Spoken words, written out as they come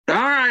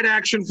right,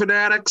 Action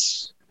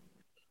Fanatics.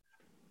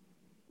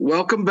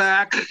 Welcome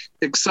back.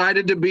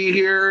 Excited to be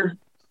here.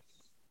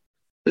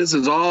 This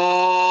is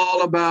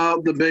all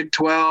about the Big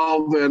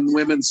 12 and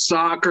women's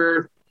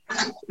soccer.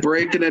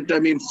 Breaking it. I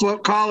mean,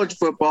 college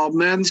football,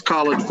 men's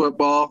college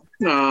football.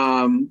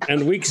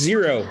 And week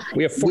 0,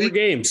 we have 4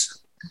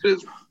 games.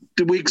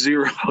 Week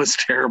 0 was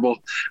terrible.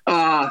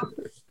 I've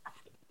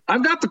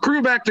got the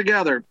crew back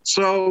together.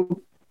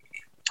 So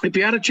if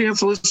you had a chance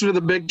to listen to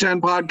the Big Ten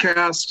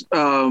podcast,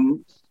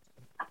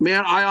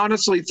 man, I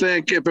honestly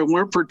think if it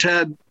weren't for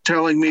Ted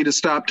telling me to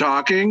stop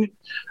talking,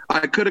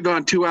 I could have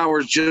gone 2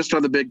 hours just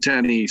on the Big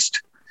Ten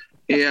East.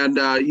 And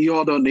you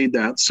all don't need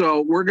that. So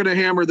we're going to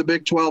hammer the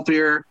Big 12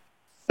 here.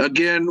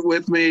 Again,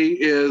 with me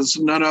is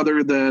none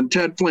other than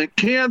Ted Flint,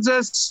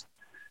 Kansas,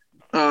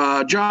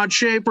 John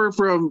Schaefer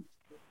from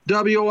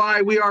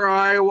WI, We Are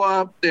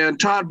Iowa, and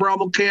Todd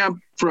Brummelkamp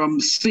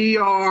from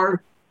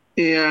CR.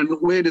 And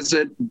wait, is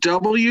it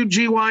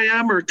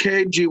WGYM or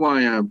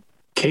KGYM?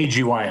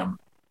 KGYM.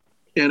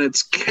 And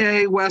it's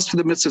K west of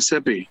the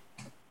Mississippi.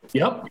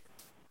 Yep.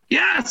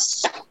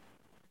 Yes.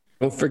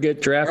 Don't forget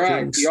DraftKings.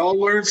 All right, y'all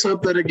learned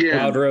something again.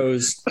 Wild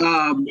Rose.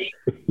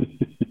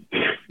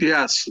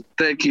 Yes,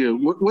 thank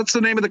you. What's the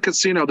name of the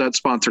casino that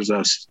sponsors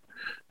us?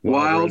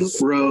 Wild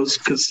Rose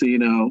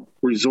Casino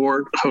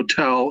Resort,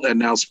 Hotel, and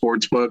now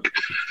Sportsbook.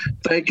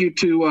 Thank you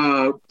to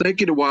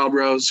Wild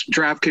Rose,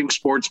 DraftKings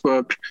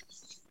Sportsbook.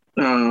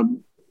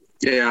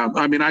 Yeah,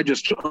 I mean,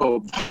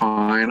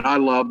 fine. I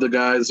love the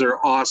guys.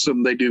 They're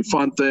awesome. They do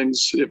fun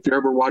things. If you're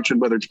ever watching,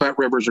 whether it's Bet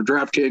Rivers or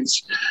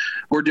DraftKings,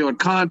 we're doing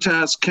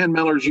contests. Ken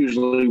Miller's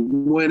usually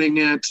winning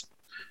it,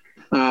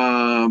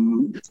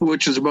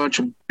 which is a bunch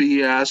of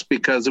BS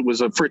because it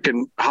was a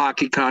freaking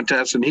hockey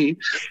contest, and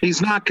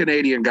he's not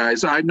Canadian,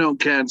 guys. I've known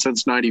Ken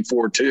since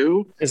 '94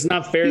 too. It's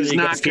not fair. He's that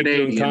you not guys keep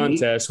Canadian. doing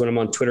contests when I'm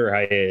on Twitter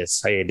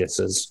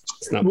hiatuses.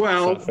 It's not.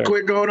 Well, it's not fair.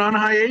 quit going on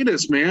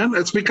hiatus, man.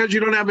 It's because you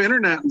don't have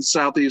internet in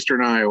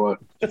southeastern Iowa.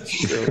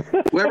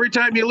 Well, every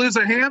time you lose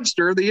a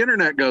hamster, the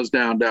internet goes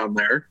down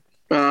there.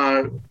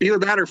 Either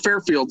that or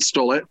Fairfield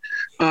stole it.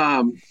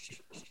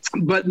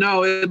 But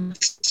no,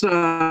 it's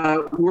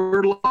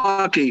we're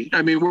lucky.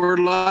 I mean, we're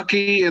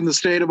lucky in the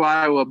state of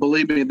Iowa.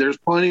 Believe me, there's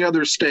plenty of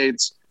other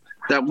states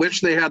that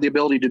wish they had the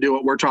ability to do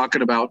what we're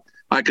talking about.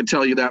 I can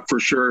tell you that for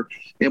sure.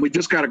 And we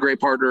just got a great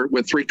partner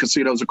with 3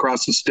 casinos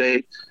across the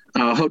state.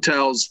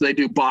 Hotels, they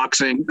do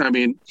boxing. I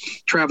mean,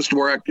 Travis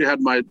Dvorak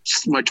had my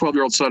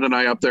 12-year-old son and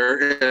I up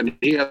there, and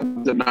he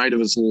had the night of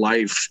his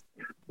life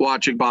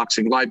watching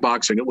boxing, live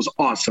boxing. It was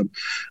awesome.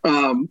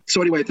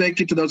 So anyway, thank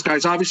you to those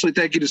guys. Obviously,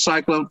 thank you to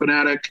Cyclone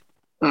Fanatic.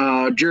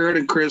 Jared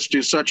and Chris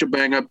do such a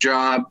bang-up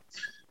job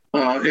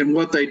in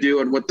what they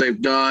do and what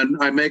they've done.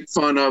 I make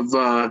fun of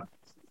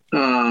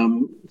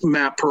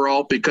Matt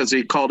Peralt because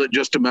he called it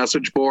just a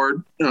message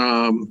board.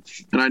 And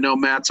I know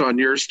Matt's on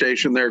your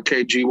station there,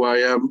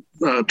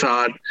 KGYM,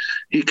 Todd.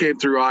 He came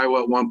through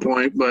Iowa at one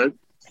point, but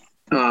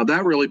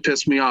that really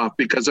pissed me off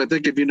because I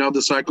think if you know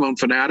the Cyclone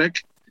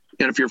Fanatic,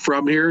 and if you're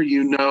from here,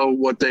 you know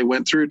what they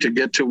went through to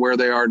get to where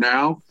they are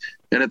now.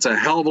 And it's a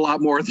hell of a lot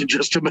more than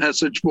just a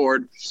message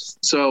board.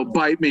 So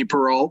bite me,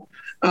 Peralt.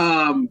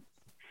 And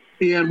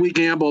we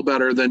gamble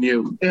better than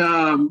you.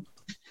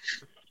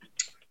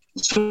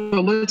 So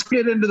let's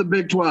get into the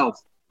Big 12.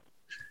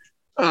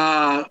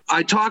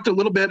 I talked a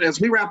little bit, as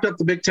we wrapped up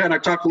the Big 10, I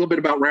talked a little bit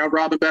about round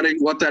robin betting,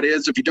 what that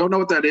is. If you don't know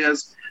what that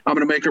is, I'm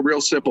going to make it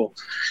real simple.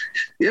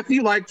 If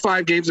you like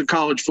 5 games in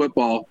college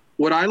football,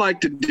 what I like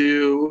to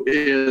do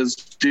is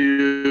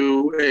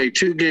do a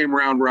 2-game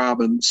round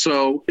robin.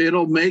 So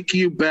it'll make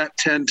you bet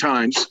 10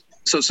 times.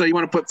 So say you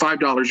want to put $5,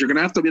 you're going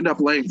to have to end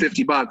up laying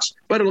 $50,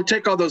 but it'll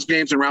take all those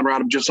games and round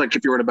robin just like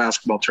if you were at a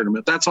basketball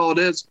tournament. That's all it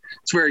is.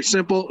 It's very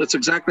simple. It's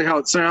exactly how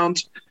it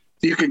sounds.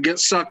 You can get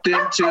sucked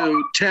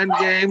into 10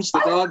 games.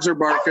 The dogs are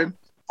barking.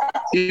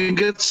 You can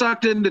get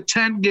sucked into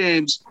 10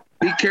 games.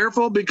 Be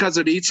careful because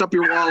it eats up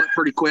your wallet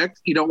pretty quick.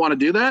 You don't want to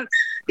do that.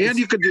 And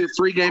you could do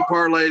 3-game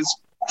parlays,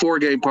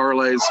 4-game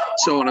parlays,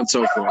 so on and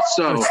so forth.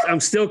 So I'm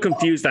still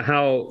confused on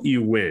how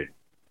you win.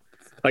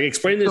 Like,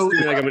 explain this to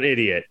me like I'm an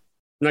idiot.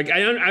 Like,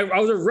 I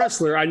was a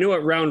wrestler. I know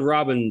what round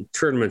robin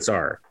tournaments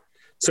are.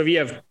 So if you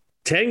have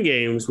 10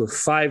 games with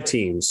 5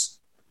 teams,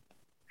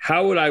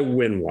 how would I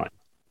win one?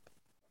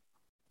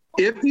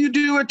 If you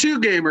do a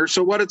 2-gamer,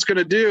 so what it's going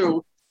to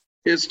do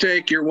is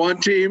take your 1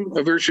 team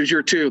versus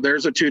your 2.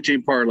 There's a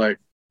 2-team parlay.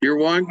 Your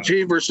 1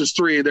 team versus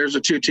 3, there's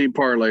a 2-team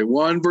parlay.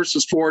 1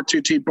 versus 4,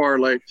 2-team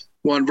parlay.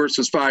 1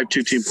 versus 5,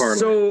 2-team parlay.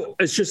 So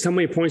it's just how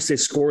many points they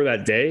score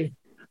that day?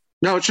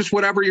 No, it's just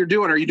whatever you're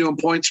doing. Are you doing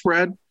point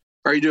spread?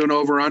 Are you doing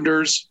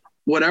over-unders?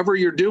 Whatever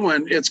you're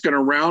doing, it's going to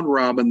round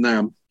robin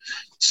them.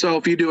 So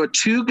if you do a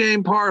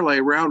 2-game parlay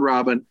round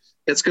robin,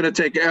 it's going to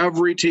take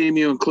every team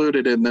you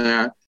included in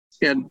that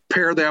and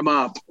pair them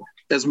up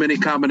as many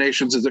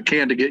combinations as it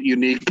can to get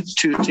unique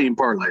 2-team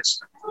parlays.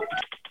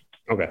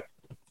 Okay.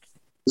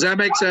 Does that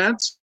make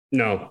sense?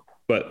 No,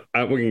 but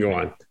we can go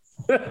on.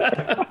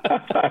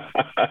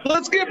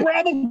 Let's get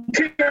Bravo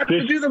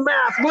to do the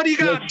math. What do you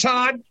got,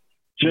 Todd?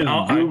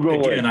 Just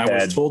Google it. I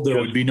was told there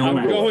would be no.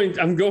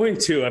 I'm going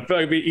to. I feel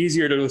like it'd be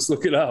easier to just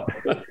look it up.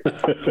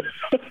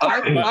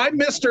 I'm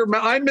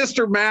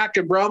Mr. Mac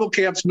and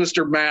Bromelcamp's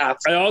Mr. Math.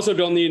 I also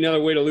don't need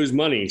another way to lose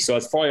money, so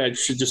that's probably I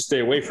should just stay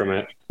away from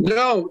it.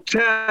 No,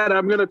 Ted,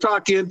 I'm going to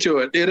talk you into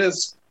it.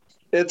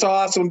 It's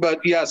awesome, but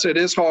yes, it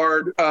is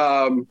hard.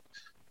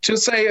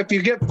 Just say if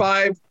you get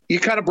 5, you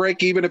kind of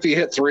break even if you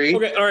hit 3.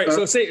 Okay, all right.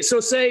 So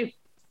say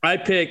I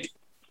pick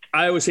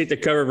Iowa State to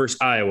cover versus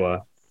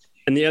Iowa,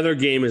 and the other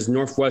game is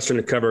Northwestern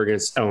to cover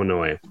against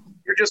Illinois.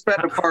 You're just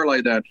betting a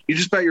parlay then. You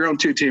just bet your own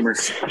 2-teamer.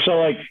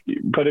 So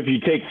but if you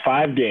take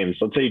 5 games,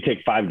 let's say you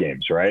take 5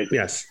 games, right?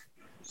 Yes.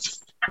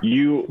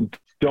 You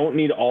don't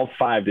need all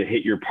 5 to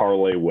hit your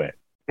parlay win.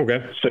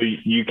 Okay. So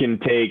you can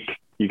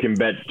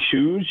bet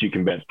 2s, you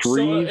can bet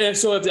 3s.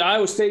 So if the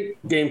Iowa State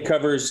game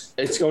covers,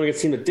 it's going against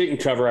a team that didn't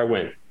cover, I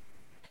win.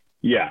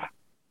 Yeah.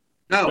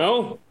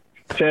 No?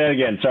 Say that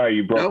again. Sorry,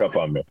 you broke up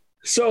on me.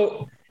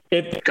 So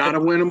if gotta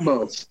win them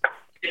both.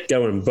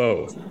 Gotta win them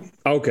both.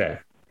 Okay.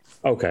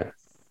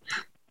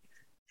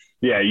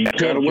 Yeah, you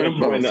can't just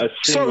win a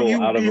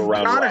single out of a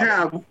round. Gotta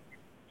have.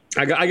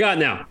 I got it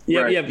now. You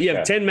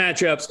have 10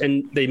 matchups,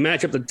 and they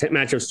match up the 10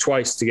 matchups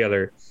twice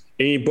together,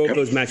 and you need both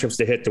those matchups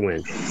to hit to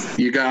win.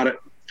 You got it.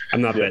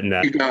 I'm not betting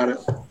that. You got it.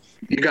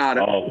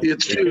 Oh,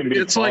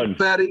 it's like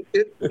betting.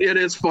 It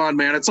is fun,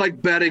 man. It's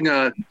like betting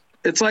a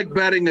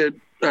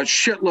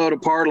shitload of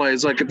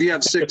parlays. Like if you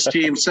have 6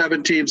 teams,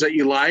 7 teams that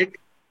you like,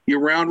 you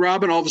round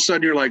robin, all of a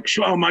sudden you're like,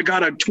 oh my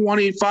God, I'm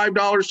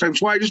 $25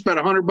 times why I just bet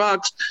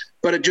 $100,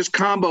 but it just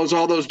combos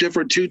all those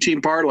different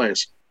 2-team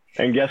parlays.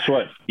 And guess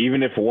what?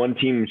 Even if one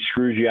team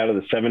screws you out of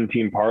the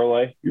 7-team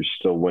parlay, you're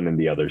still winning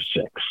the other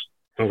 6.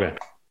 Okay.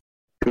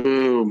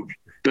 Boom.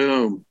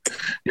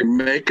 You're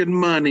making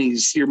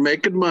monies. All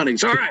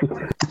right.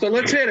 So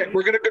let's hit it.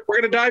 We're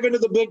gonna dive into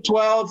the Big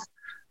 12.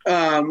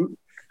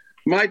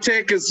 My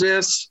take is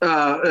this,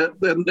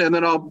 and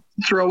then I'll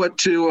throw it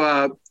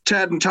to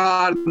Ted and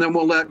Todd, and then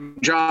we'll let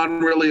John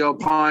really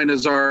opine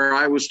as our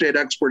Iowa State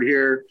expert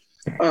here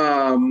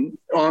on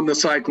the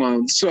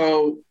Cyclones.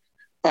 So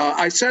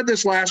I said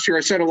this last year.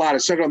 I said a lot. I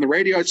said it on the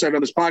radio. I said it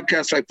on this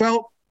podcast. I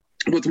felt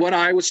with what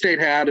Iowa State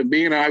had and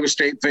being an Iowa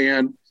State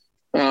fan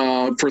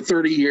for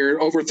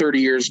over 30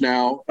 years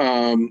now,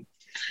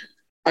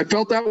 I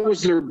felt that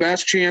was their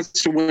best chance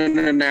to win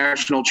a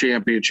national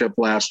championship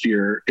last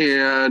year.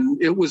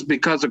 And it was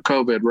because of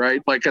COVID,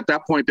 right? Like at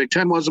that point, Big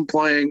Ten wasn't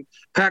playing,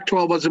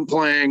 Pac-12 wasn't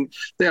playing.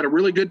 They had a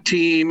really good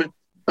team.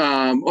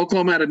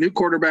 Oklahoma had a new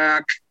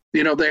quarterback. They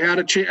had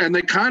a chance, and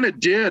they kind of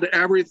did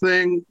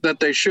everything that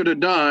they should have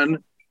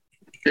done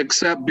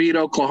except beat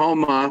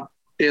Oklahoma.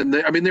 They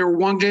were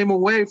one game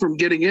away from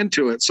getting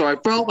into it. So I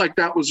felt like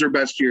that was their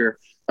best year.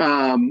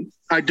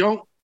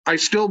 I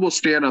still will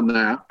stand on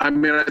that. I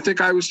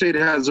think Iowa State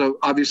has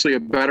obviously a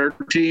better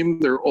team.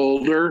 They're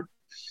older.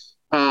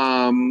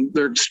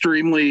 They're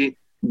extremely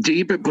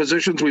deep at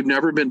positions we've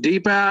never been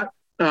deep at.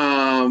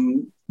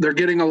 They're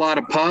getting a lot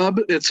of pub.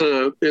 It's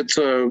a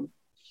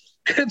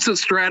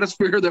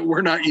stratosphere that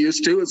we're not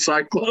used to as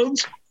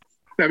Cyclones.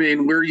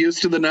 We're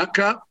used to the Nut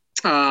Cup.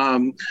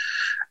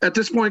 At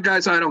this point,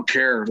 guys, I don't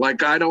care.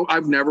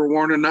 I've never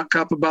worn a Nut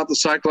Cup about the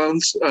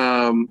Cyclones.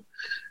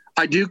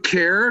 I do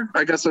care.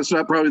 I guess that's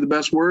not probably the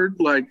best word.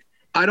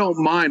 I don't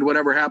mind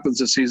whatever happens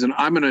this season.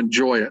 I'm going to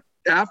enjoy it.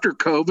 After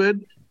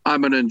COVID,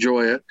 I'm going to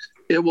enjoy it.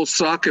 It will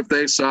suck if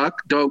they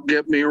suck. Don't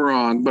get me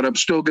wrong, but I'm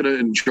still going to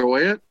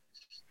enjoy it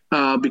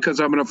because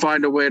I'm going to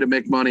find a way to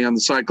make money on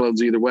the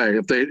Cyclones either way.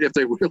 If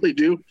they really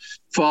do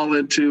fall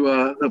into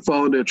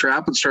a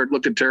trap and start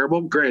looking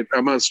terrible, great.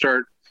 I'm going to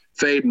start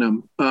fading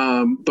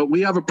them. But we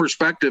have a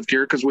perspective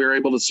here because we are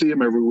able to see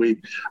them every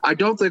week. I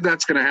don't think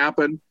that's going to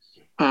happen.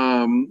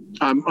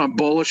 I'm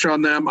bullish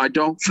on them. I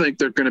don't think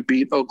they're going to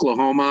beat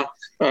Oklahoma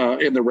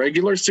in the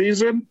regular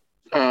season.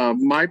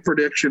 My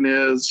prediction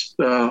is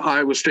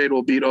Iowa State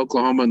will beat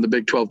Oklahoma in the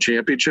Big 12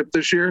 championship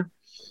this year.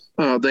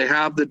 They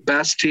have the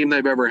best team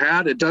they've ever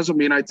had. It doesn't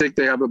mean I think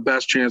they have a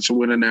best chance to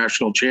win a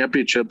national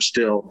championship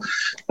still.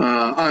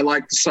 I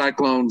like the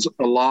Cyclones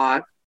a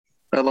lot.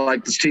 I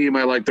like this team.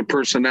 I like the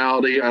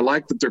personality. I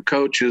like that their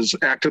coach is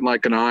acting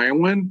like an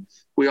Iowan.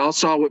 We all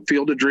saw what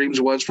Field of Dreams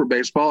was for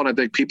baseball, and I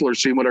think people are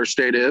seeing what our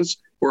state is.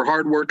 We're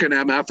hardworking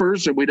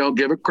MFers, and we don't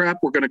give a crap.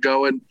 We're going to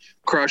go and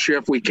crush you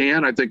if we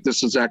can. I think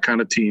this is that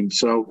kind of team.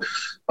 So,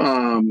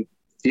 I'm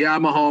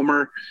a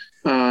homer.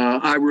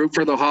 I root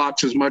for the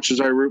Hawks as much as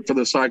I root for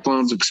the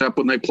Cyclones, except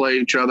when they play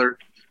each other.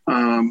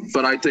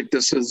 But I think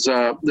this is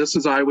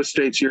Iowa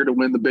State's year to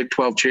win the Big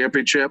 12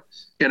 championship,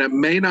 and it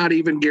may not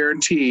even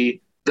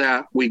guarantee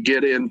that we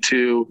get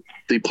into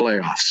the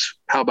playoffs.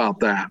 How about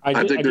that?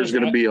 I think there's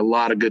going to be a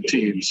lot of good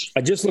teams.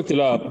 I just looked it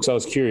up because I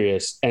was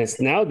curious, and it's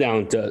now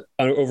down to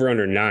over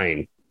under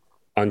 9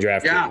 on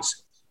DraftKings.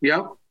 Yeah.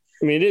 Yep.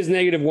 It is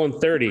negative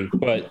 130,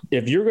 but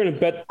if you're going to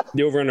bet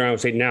the over under, I would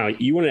say now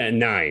you want it at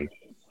 9.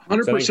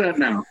 100%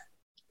 now.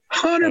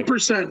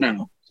 100%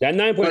 now. That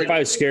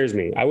 9.5 scares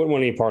me. I wouldn't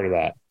want any part of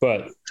that,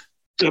 but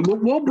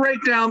we'll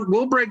break down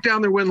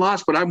their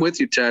win-loss, but I'm with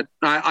you, Ted.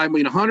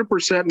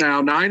 100%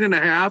 now.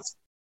 9.5.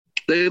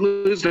 They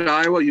lose to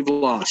Iowa, you've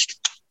lost.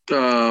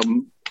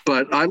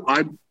 But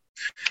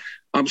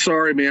I'm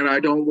sorry, man. I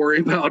don't worry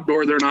about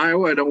Northern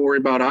Iowa. I don't worry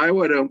about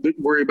Iowa. I don't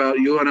worry about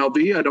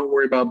UNLV. I don't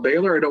worry about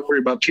Baylor. I don't worry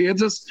about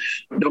Kansas.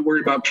 I don't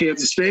worry about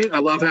Kansas State. I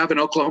love having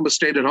Oklahoma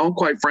State at home,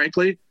 quite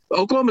frankly.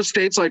 Oklahoma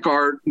State's like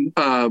our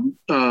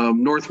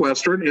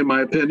Northwestern, in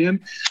my opinion.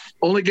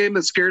 Only game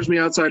that scares me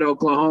outside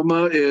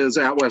Oklahoma is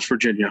at West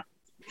Virginia.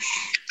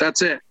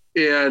 That's it.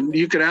 And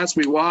you could ask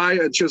me why.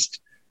 It's just,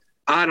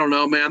 I don't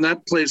know, man.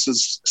 That place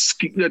is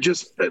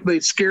just, they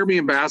scare me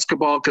in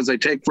basketball because they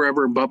take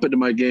forever and bump into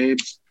my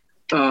games.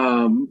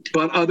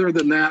 But other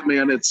than that,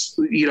 man, it's,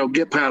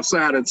 get past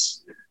that.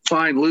 It's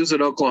fine. Lose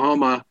at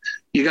Oklahoma.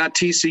 You got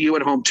TCU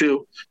at home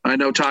too. I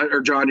know Todd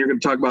or John, you're going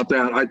to talk about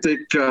that. I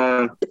think,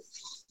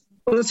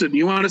 listen,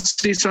 you want to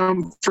see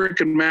some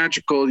freaking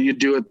magical, you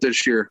do it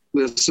this year.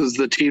 This is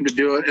the team to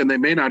do it. And they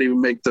may not even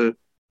make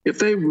if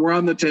they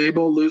run the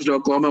table, lose to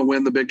Oklahoma,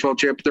 win the Big 12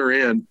 championship, they're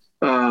in.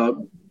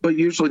 But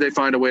usually they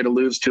find a way to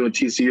lose to a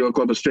TCU,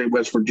 Oklahoma State,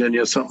 West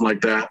Virginia, something like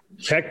that.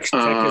 Tech is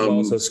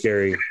also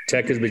scary.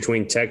 Tech is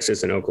between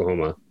Texas and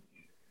Oklahoma.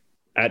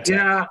 At Tech.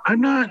 Yeah, I'm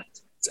not.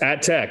 It's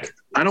at Tech.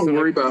 I don't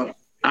worry about.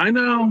 I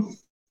know.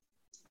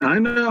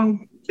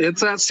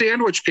 It's that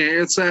sandwich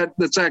game. It's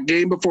that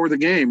game before the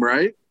game,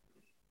 right?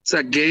 It's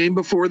that game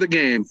before the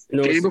game.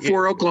 No, game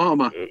before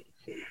Oklahoma.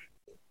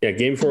 Yeah,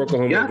 game before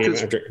Oklahoma.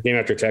 Game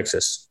after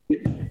Texas.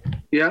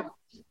 Yeah.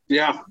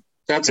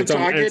 That's it's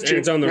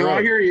on the road.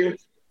 I hear you.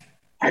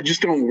 I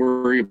just don't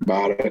worry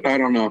about it. I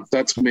don't know.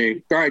 That's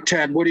me. All right,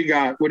 Ted, what do you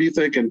got? What are you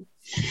thinking?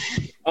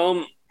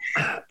 I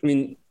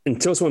mean,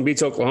 until someone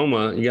beats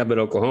Oklahoma, you got to bet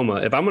Oklahoma.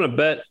 If I'm going to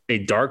bet a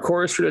dark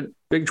horse for the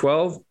Big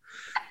 12,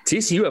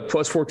 TCU at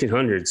plus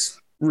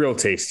 1,400's real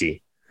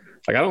tasty.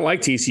 Like, I don't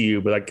like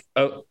TCU, but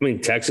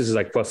Texas is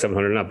like plus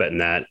 700. I'm not betting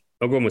that.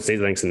 Oklahoma State,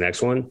 I think, is the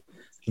next one.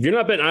 If you're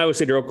not betting Iowa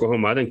State or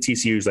Oklahoma, I think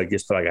TCU is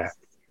just put a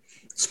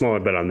smaller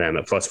bet on them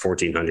at plus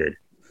 1,400.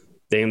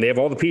 They have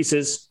all the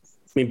pieces.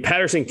 I mean,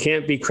 Patterson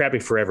can't be crappy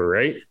forever,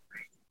 right?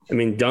 I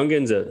mean,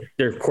 Dungan's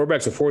their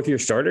quarterback's a fourth-year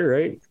starter,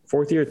 right?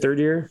 Fourth year, third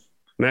year?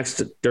 Max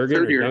Duggan?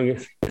 Third year.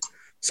 Dungan?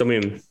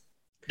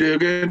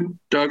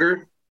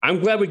 Duggar.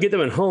 I'm glad we get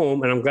them at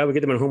home, and I'm glad we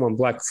get them at home on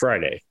Black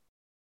Friday.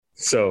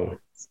 So,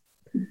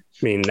 I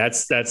mean,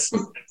 that's the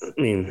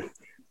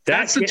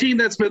team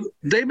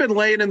they've been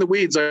laying in the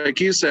weeds,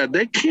 like you said.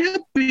 They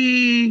can't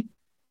be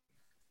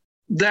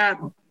that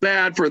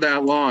bad for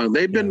that long.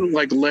 They've been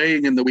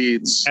laying in the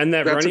weeds. And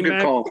that's running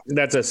back,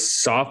 that's a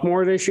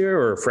sophomore this year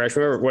or a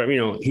freshman,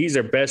 or he's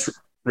their best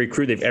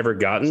recruit they've ever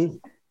gotten,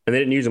 and they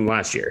didn't use him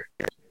last year.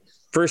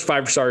 First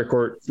 5-star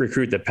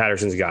recruit that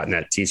Patterson's gotten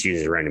at TCU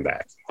is a running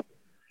back.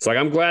 So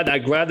I'm glad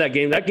that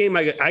game.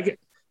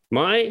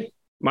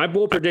 My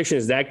bold prediction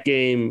is that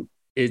game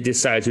it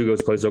decides who goes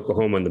to play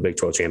Oklahoma in the Big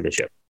 12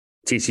 championship.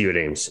 TCU at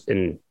Ames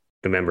in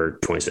November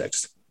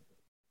 26th.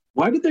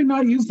 Why did they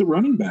not use the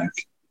running back?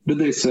 Did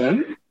they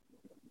say?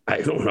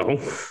 I don't know,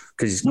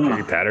 because he's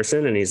Gary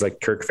Patterson and he's like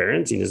Kirk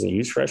Ferentz. He doesn't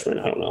use freshmen.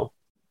 I don't know.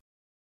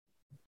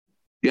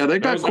 Yeah, they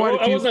got quite a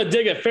few. I wasn't a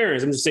dig at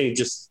Ferentz. I'm just saying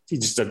he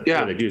just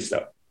doesn't do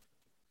stuff.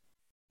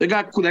 They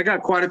got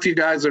quite a few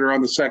guys that are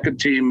on the second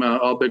team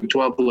All Big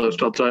 12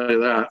 list. I'll tell you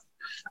that.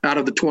 Out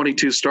of the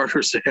 22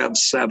 starters, they have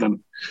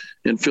 7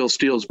 in Phil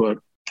Steele's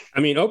book.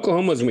 I mean,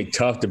 Oklahoma's going to be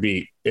tough to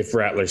beat if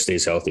Rattler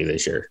stays healthy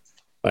this year.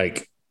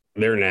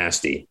 They're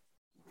nasty.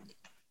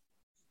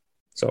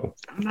 So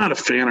I'm not a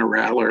fan of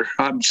Rattler.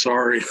 I'm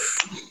sorry.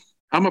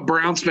 I'm a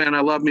Browns fan.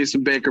 I love me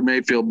some Baker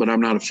Mayfield, but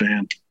I'm not a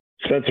fan.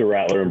 Spencer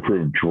Rattler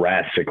improved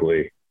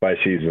drastically by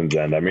season's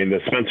end. I mean,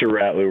 the Spencer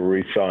Rattler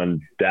we saw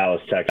in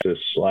Dallas, Texas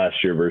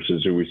last year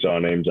versus who we saw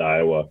in Ames,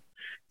 Iowa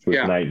was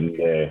night and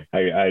day.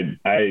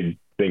 I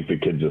think the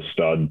kid's a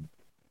stud.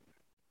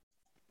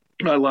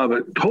 I love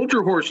it. Hold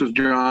your horses,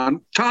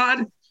 John.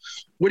 Todd,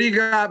 what do you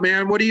got,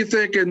 man? What are you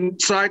thinking?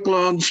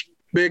 Cyclones,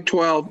 Big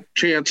 12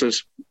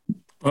 chances.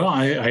 Well,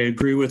 I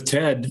agree with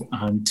Ted.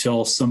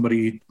 Until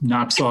somebody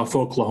knocks off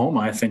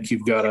Oklahoma, I think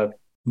you've got to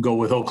go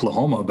with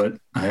Oklahoma. But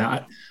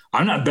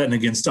I'm not betting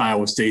against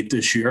Iowa State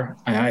this year.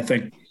 I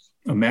think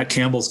Matt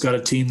Campbell's got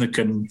a team that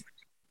can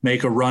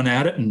make a run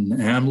at it, and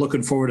I'm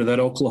looking forward to that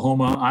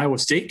Oklahoma-Iowa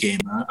State game.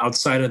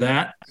 Outside of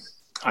that,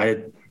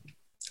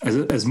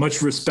 as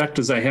much respect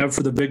as I have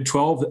for the Big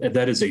 12,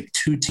 that is a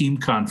 2-team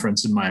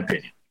conference, in my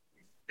opinion.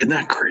 Isn't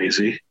that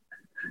crazy?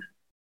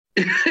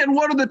 And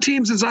one of the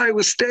teams is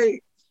Iowa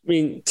State. I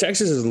mean,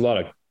 Texas has a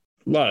lot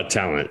of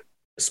talent,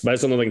 but I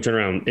just don't know if they can turn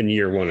around in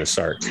year one and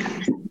start.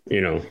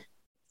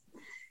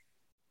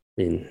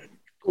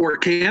 Or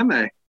can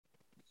they?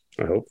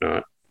 I hope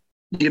not.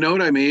 You know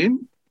what I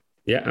mean?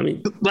 Yeah, I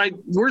mean,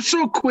 we're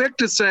so quick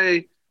to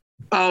say,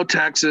 "Oh,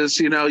 Texas,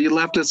 you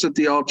left us at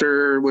the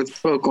altar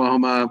with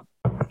Oklahoma.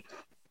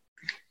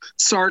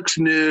 Sark's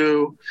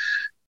new.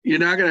 You're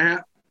not gonna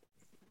have."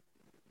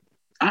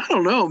 I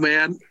don't know,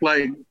 man.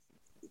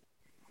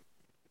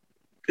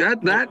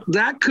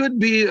 That could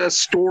be a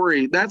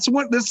story. That's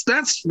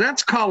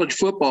college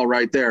football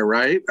right there,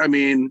 right? I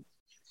mean,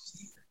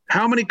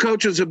 how many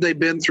coaches have they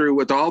been through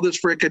with all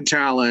this freaking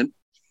talent?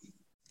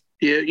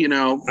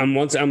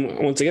 once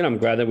again, I'm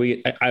glad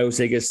that Iowa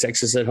State gets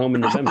Texas at home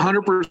in November.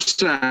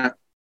 100%.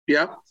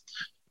 Yep.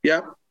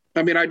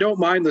 I mean, I don't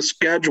mind the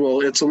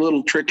schedule. It's a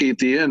little tricky at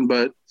the end,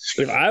 but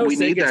if Iowa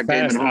State gets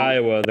past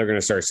Iowa, they're going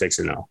to start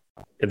 6-0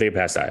 if they get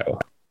past Iowa.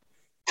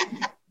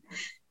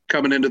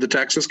 Coming into the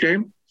Texas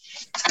game?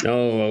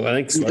 No,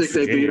 I think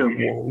they beat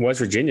them. West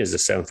Virginia is the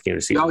 7th game of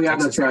the season. Oh, yeah,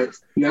 Texas. That's right.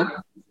 Yeah.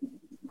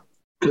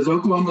 Because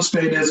Oklahoma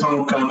State is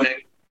homecoming.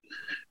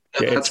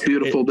 Yeah, that's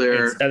beautiful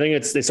there. I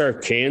think they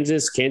start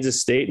Kansas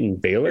State,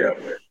 and Baylor.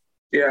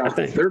 Yeah.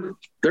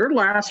 Their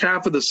last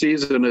half of the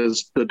season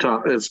is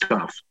tough.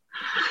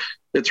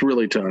 It's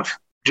really tough.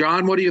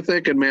 John, what are you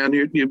thinking, man?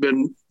 You've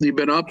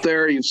been up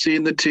there. You've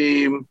seen the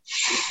team.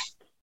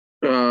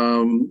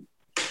 I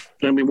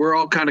mean, we're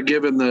all kind of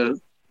given the,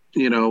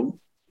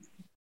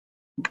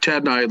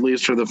 Ted and I, at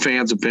least, are the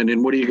fans'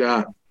 opinion. What do you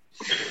got?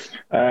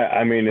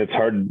 I mean, it's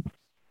hard.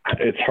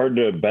 It's hard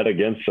to bet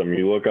against them.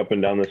 You look up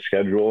and down the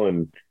schedule,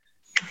 and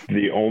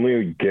the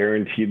only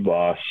guaranteed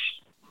loss,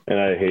 and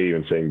I hate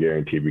even saying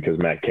guaranteed because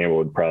Matt Campbell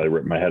would probably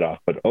rip my head off,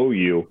 but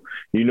OU,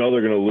 they're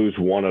going to lose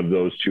one of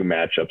those two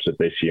matchups if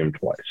they see them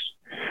twice.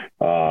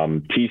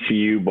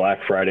 TCU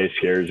Black Friday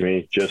scares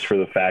me just for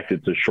the fact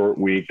it's a short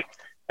week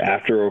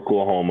after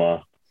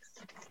Oklahoma,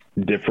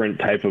 different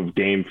type of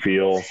game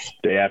feel,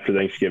 day after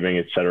Thanksgiving,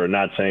 et cetera.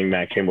 Not saying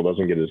Matt Campbell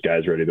doesn't get his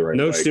guys ready the right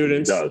way. No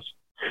students. He does.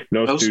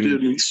 No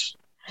students.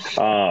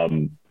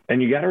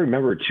 And you got to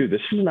remember, too,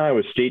 this is an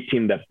Iowa State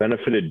team that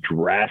benefited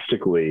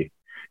drastically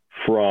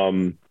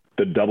from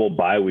the double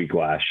bye week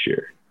last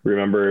year.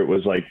 Remember, it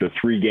was like the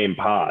 3-game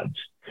pods.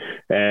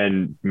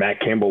 And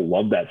Matt Campbell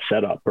loved that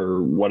setup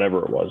or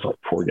whatever it was, like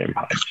 4-game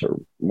pods or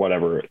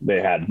whatever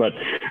they had. But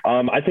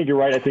I think you're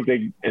right. I think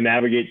they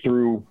navigate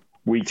through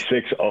week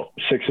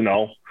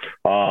 6-0.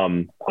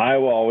 Iowa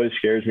always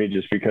scares me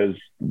just because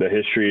the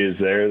history is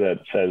there that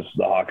says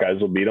the Hawkeyes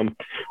will beat them.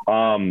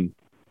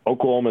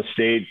 Oklahoma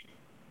State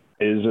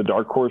is a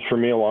dark horse for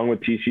me along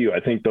with TCU. I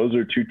think those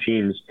are two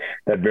teams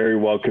that very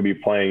well could be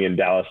playing in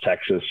Dallas,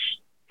 Texas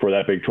for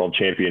that Big 12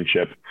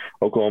 championship.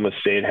 Oklahoma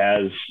State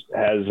has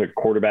a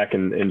quarterback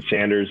in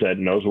Sanders that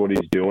knows what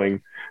he's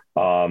doing.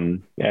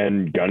 And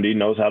Gundy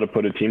knows how to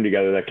put a team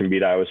together that can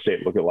beat Iowa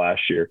State. Look at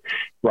last year.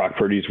 Brock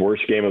Purdy's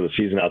worst game of the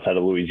season outside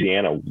of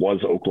Louisiana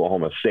was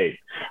Oklahoma State.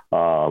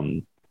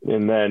 And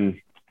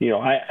then,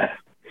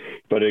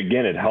 but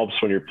again, it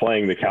helps when you're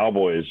playing the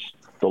Cowboys,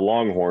 the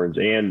Longhorns,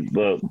 and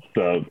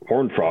the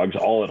Horned Frogs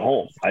all at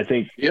home. I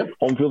think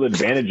home field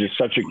advantage is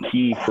such a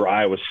key for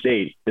Iowa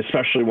State,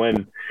 especially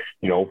when,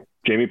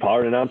 Jamie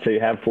Pollard announced they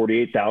have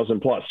 48,000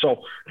 plus.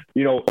 So,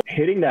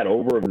 hitting that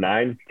over of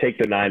 9, take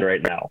the 9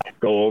 right now.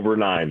 Go over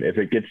 9. If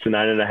it gets to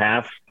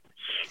 9.5,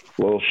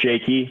 a little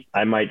shaky,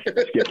 I might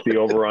skip the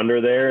over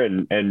under there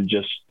and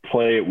just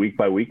play it week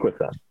by week with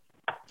them.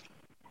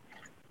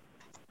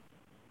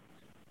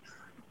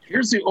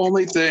 Here's the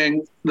only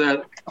thing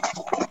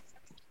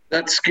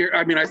that's scary.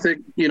 I mean, I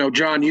think,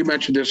 John, you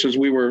mentioned this as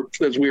we were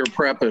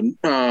prepping.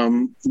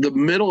 The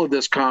middle of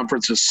this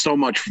conference is so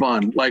much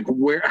fun. Like,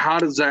 how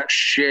does that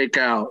shake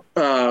out?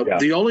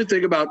 The only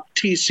thing about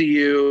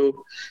TCU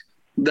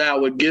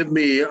that would give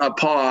me a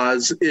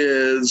pause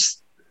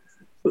is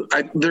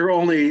they're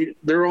only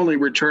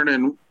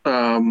returning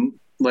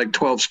like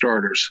 12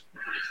 starters.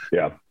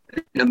 Yeah.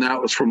 And that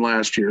was from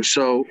last year.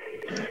 So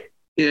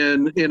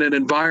in an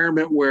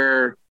environment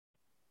where,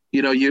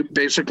 you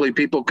basically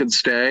people could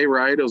stay,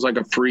 right? It was like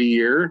a free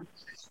year.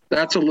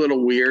 That's a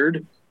little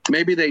weird.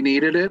 Maybe they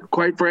needed it,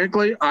 quite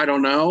frankly. I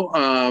don't know.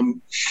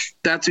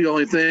 That's the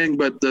only thing.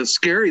 But the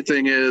scary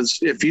thing is,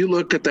 if you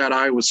look at that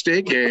Iowa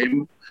State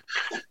game,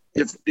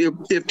 if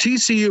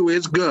TCU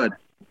is good,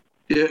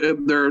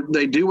 if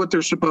they do what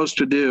they're supposed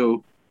to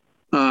do,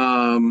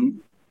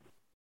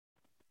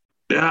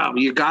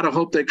 you got to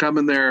hope they come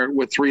in there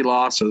with 3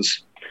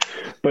 losses.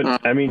 But,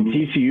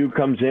 TCU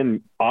comes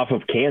in off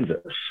of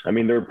Kansas. I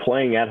mean, they're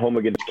playing at home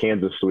against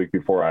Kansas the week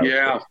before Iowa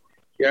State.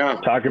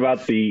 Yeah. Talk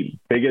about the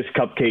biggest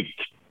cupcake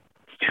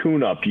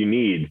tune-up you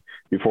need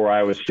before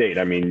Iowa State.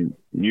 I mean,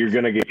 you're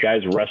going to get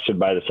guys rested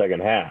by the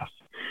second half.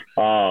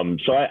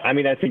 So,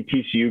 I think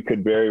TCU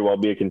could very well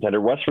be a contender.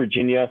 West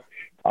Virginia,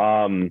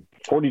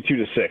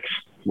 42-6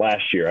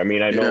 last year. I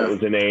mean, I know it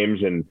was in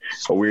Ames and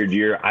a weird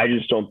year. I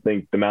just don't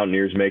think the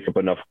Mountaineers make up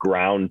enough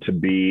ground to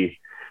be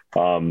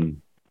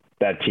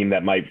that team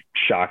that might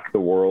shock the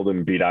world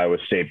and beat Iowa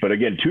State. But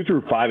again, 2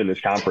 through 5 in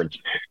this conference,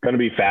 going to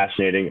be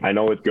fascinating. I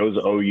know it goes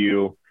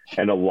OU,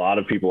 and a lot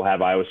of people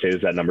have Iowa State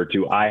as that number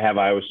 2. I have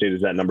Iowa State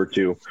as that number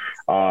 2.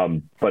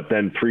 But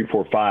then 3,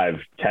 4, 5,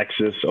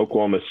 Texas,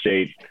 Oklahoma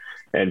State,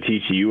 and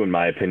TCU, in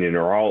my opinion,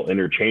 are all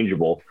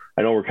interchangeable.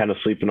 I know we're kind of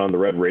sleeping on the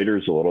Red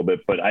Raiders a little bit,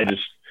 but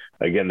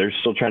again, they're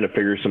still trying to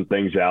figure some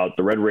things out.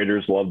 The Red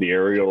Raiders love the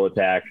aerial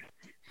attack.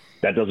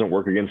 That doesn't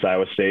work against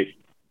Iowa State,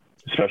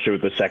 especially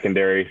with the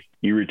secondary.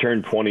 You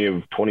return 20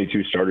 of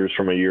 22 starters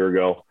from a year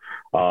ago.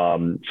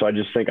 So I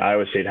just think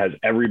Iowa State has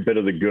every bit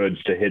of the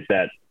goods to hit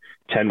that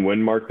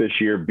 10-win mark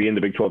this year, be in the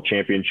Big 12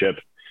 championship.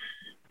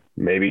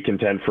 maybe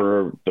contend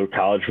for the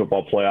college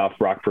football playoff.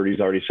 Brock Purdy's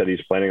already said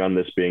he's planning on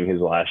this being his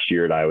last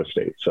year at Iowa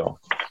State. So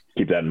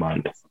keep that in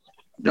mind.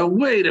 Now,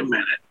 wait a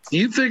minute.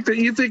 You think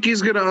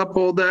he's going to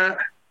uphold that?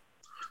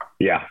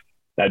 Yeah,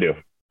 I do.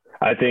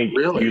 I think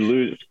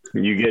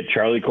you get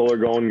Charlie Kolar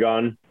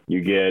gone.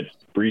 You get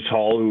Breece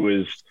Hall, who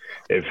is,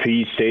 if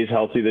he stays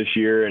healthy this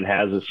year and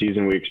has the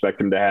season we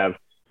expect him to have,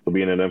 he'll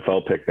be an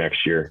NFL pick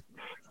next year.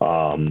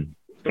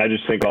 I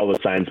just think all the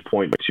signs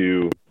point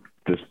to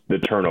the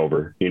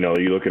turnover. You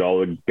look at all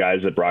the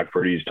guys that Brock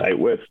Purdy's tight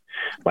with.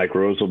 Mike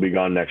Rose will be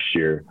gone next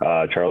year.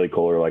 Charlie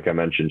Kolar, like I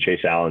mentioned,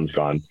 Chase Allen's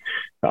gone.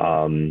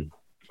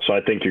 So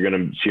I think you're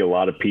going to see a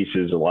lot of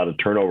pieces, a lot of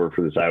turnover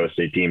for this Iowa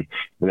State team.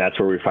 And that's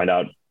where we find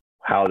out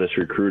how this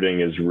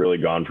recruiting is really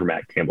gone for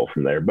Matt Campbell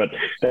from there. But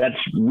that's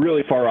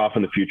really far off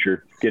in the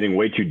future, getting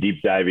way too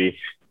deep divey,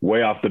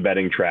 way off the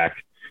betting track.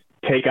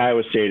 Take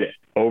Iowa State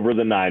over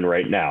the 9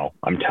 right now.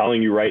 I'm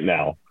telling you right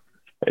now,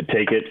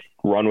 take it,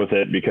 run with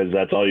it, because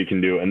that's all you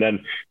can do. And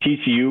then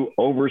TCU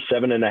over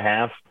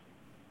 7.5,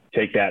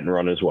 take that and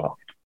run as well.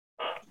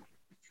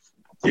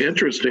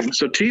 Interesting.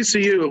 So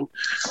TCU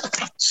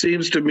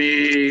seems to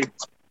me,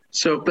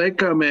 so if they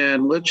come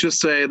in, let's just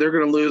say they're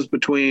going to lose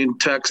between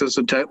Texas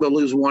and they'll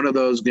lose one of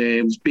those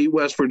games, beat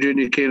West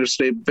Virginia, Kansas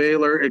State,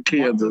 Baylor, and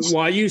Kansas.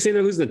 Why are you saying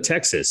they're losing to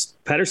Texas?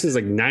 Patterson's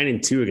like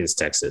 9-2 against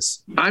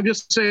Texas. I'm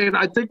just saying,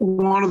 I think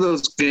one of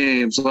those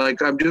games,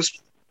 like I'm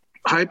just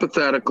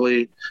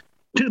hypothetically,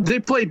 dude, they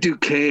play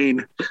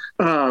Duquesne.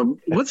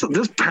 What's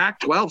this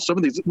Pac-12? Some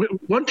of these,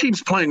 one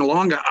team's playing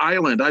Long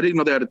Island. I didn't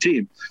know they had a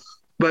team.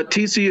 But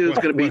TCU is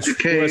going to beat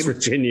Duquesne. West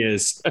Virginia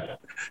is.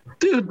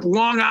 Dude,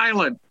 Long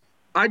Island.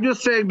 I'm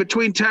just saying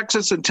between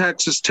Texas and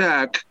Texas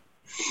Tech,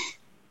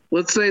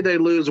 let's say they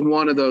lose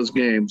one of those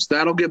games.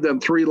 That'll give them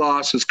 3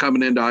 losses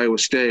coming into Iowa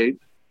State.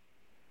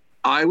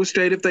 Iowa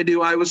State, if they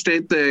do Iowa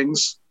State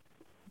things,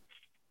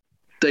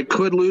 they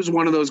could lose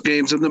one of those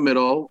games in the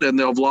middle, and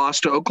they'll have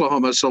lost to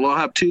Oklahoma, so they'll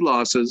have 2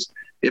 losses.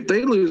 If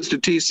they lose to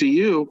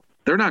TCU,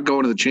 they're not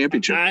going to the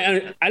championship.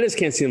 I just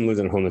can't see them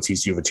losing home to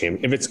TCU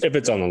if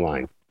it's on the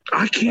line.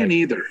 I can't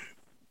either.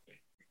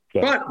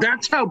 But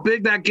that's how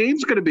big that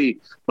game's going to be.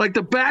 Like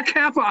the back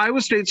half of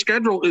Iowa State's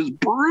schedule is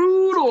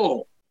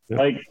brutal.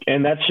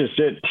 And that's just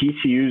it.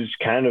 TCU's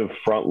kind of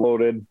front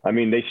loaded. I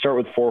mean, they start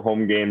with 4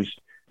 home games.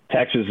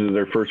 Texas is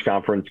their first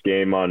conference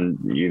game on,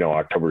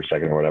 October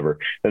 2nd or whatever.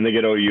 Then they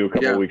get OU a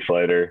couple of weeks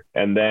later.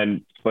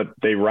 But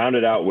they round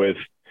it out with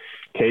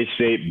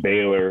K-State,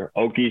 Baylor.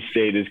 Okie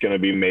State is going to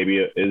be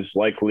is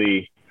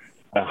likely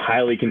a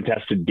highly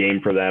contested game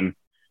for them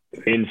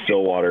in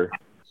Stillwater.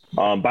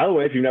 By the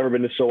way, if you've never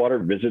been to Stillwater,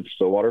 visit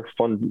Stillwater,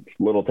 fun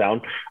little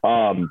town.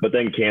 But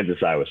then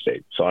Kansas, Iowa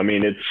State. So, I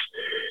mean, it's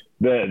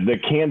the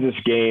Kansas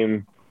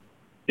game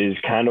is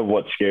kind of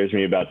what scares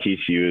me about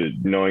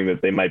TCU, knowing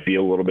that they might be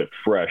a little bit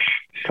fresh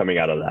coming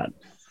out of that.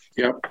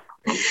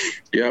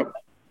 Yep.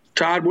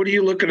 Todd, what are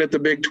you looking at the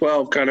Big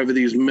 12, kind of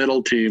these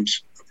middle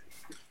teams?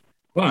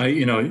 Well,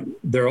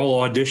 they're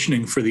all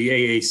auditioning for the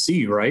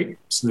AAC, right?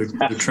 So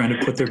they're trying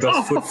to put their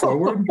best foot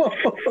forward.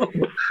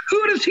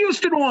 Who does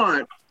Houston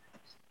want?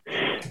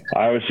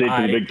 Iowa State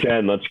to the Big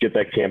Ten. Let's get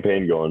that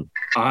campaign going.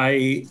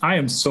 I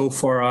am so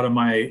far out of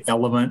my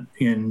element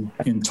in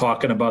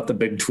talking about the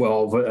Big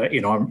 12.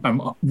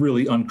 I'm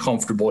really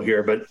uncomfortable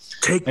here, but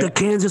take the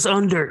Kansas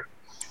under.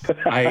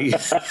 I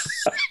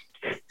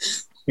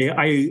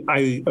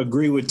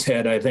agree with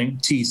Ted. I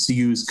think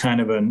TCU is kind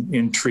of an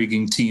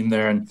intriguing team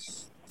there, and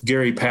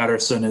Gary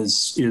Patterson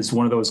is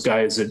one of those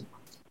guys that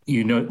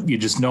you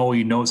just know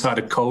he knows how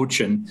to coach,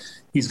 and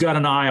he's got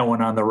an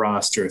Iowan on the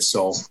roster.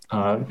 So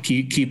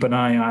keep an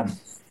eye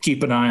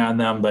on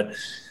them. But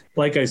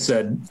like I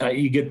said,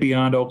 you get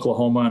beyond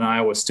Oklahoma and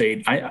Iowa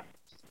State.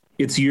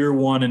 It's year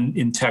one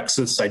in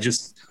Texas.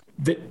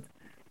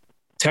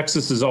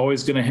 Texas is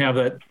always going to have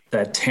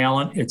that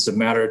talent. It's a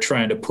matter of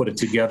trying to put it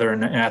together.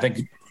 And I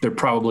think they're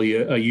probably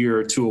a year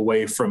or 2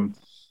 away from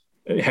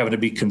having to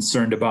be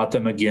concerned about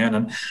them again.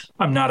 And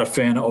I'm not a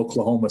fan of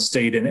Oklahoma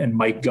State and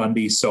Mike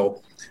Gundy.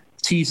 So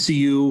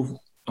TCU,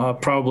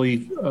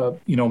 probably,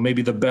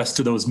 maybe the best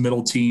of those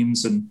middle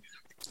teams, and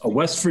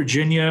West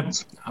Virginia,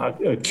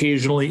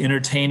 occasionally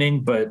entertaining,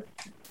 but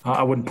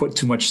I wouldn't put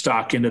too much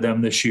stock into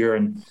them this year.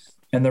 And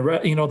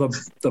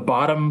the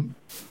bottom.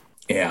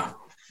 Yeah,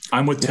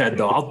 I'm with Ted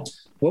though.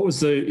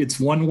 It's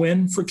 1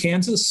 win for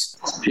Kansas.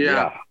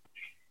 Yeah.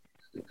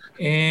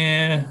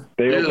 And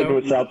they opened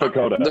with South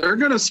Dakota. They're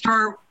going to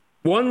start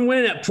 1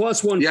 win at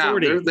plus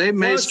 140. Yeah, they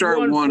may start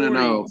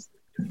 1-0.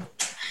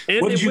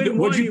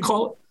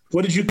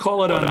 What did you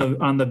call it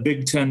on the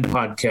Big Ten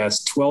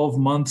podcast? 12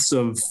 months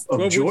of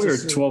joy or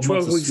 12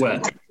 months of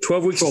sweat?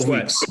 12 weeks of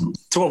sweat.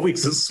 12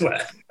 weeks of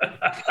sweat.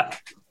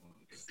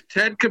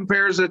 Ted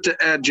compares it to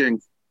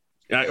edging.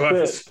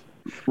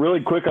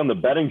 Really quick on the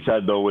betting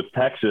side, though, with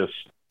Texas,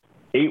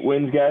 8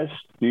 wins, guys.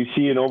 Do you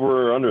see an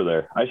over or under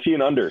there? I see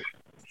an under.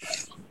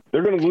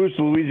 They're going to lose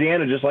to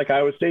Louisiana just like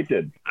Iowa State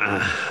did.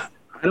 I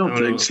don't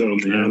think so, man.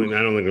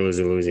 I don't think they'll lose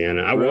to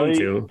Louisiana. I want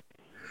to.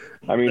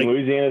 I mean,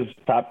 Louisiana's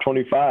top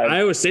 25.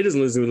 Iowa State doesn't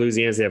lose to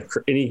Louisiana. They have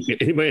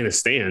anybody in the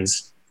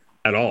stands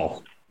at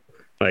all.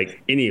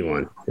 Like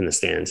anyone in the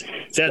stands.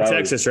 It's at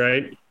Texas,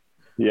 right?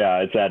 Yeah,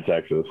 it's at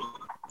Texas.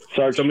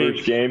 Sark's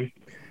first game.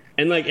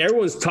 And like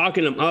everyone's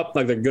talking them up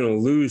like they're going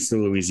to lose to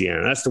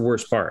Louisiana. That's the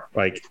worst part.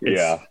 Like,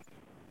 and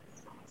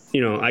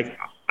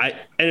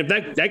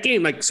if that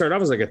game like started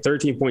off as like a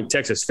 13-point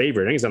Texas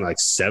favorite, I think it's on like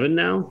 7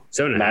 now,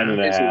 7.5.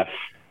 9.5.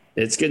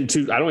 It's getting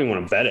too. I don't even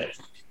want to bet it.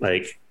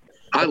 Like,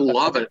 I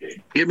love it.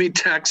 Give me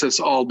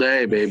Texas all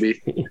day,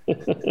 baby.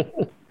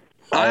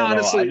 I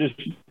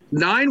honestly,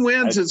 9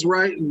 wins is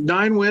right.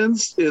 9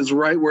 wins is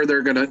right where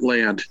they're going to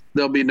land.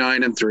 They'll be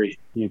 9-3.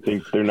 You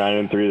think they're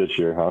 9-3 this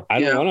year, huh? I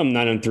don't want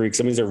them 9-3 because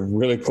that means they're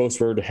really close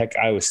where the heck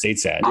Iowa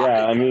State's at.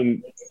 Yeah, I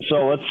mean,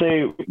 so let's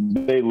say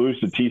they lose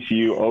to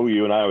TCU,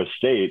 OU, and Iowa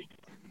State.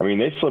 I mean,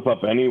 they slip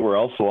up anywhere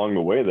else along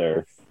the way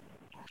there.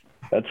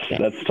 That's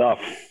tough.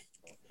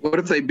 What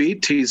if they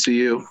beat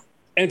TCU?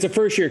 And it's a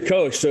first-year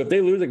coach, so if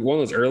they lose like one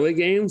of those early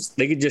games,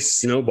 they could just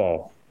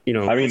snowball.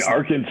 I mean,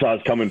 Arkansas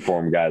is coming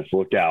for them, guys.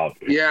 Look out.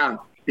 Yeah.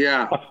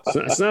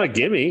 It's not a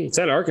gimme. It's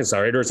at Arkansas,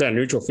 right? Or it's at a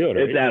neutral field,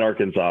 right? It's at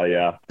Arkansas,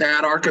 yeah.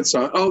 At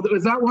Arkansas. Oh,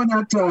 is that one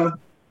at I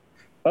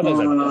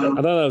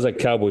thought that was like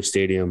Cowboy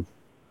Stadium.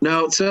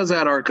 No, it says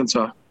at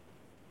Arkansas.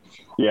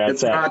 Yeah,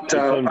 it's not.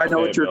 I know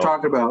what you're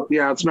talking about.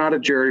 Yeah, it's not at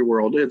Jerry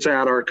World. It's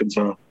at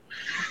Arkansas.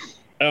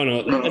 I don't know.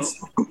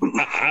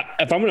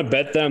 If I'm going to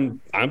bet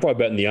them, I'm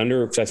probably betting the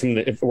under because I think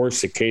that if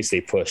worst case they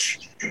push,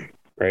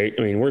 right?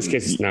 I mean, worst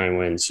case is 9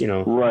 wins.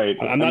 Right.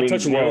 I'm not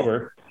touching the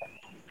over.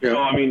 Yeah.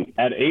 No, I mean,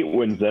 at 8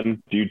 wins,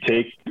 then do you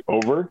take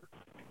over?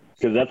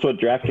 Because that's what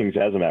DraftKings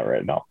has them at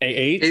right now.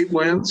 8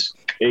 wins.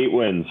 8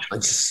 wins. I'm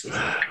just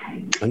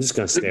going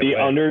to stay the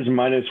away. unders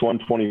minus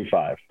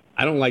 125.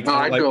 I don't like.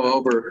 I'd go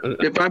over.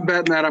 If I'm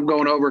betting that, I'm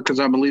going over because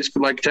I'm at least,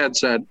 like Ted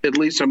said, at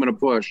least I'm going to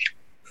push.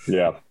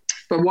 Yeah.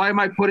 But why am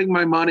I putting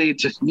my money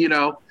to?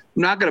 I'm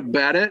not going to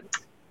bet it.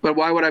 But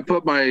why would I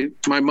put my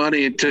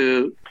money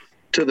to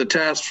the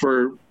test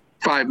for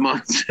 5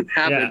 months and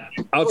have it?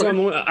 That's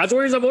the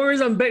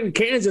reason I'm betting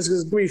Kansas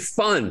because it's going to be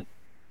fun.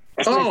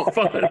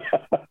 Fun.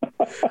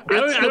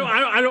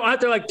 I don't have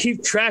to like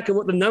keep track of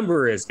what the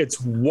number is. It's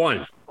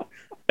 1.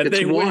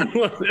 It's 1.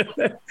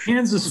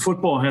 Kansas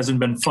football hasn't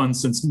been fun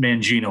since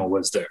Mangino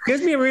was there.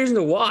 Gives me a reason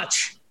to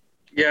watch.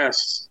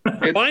 Yes.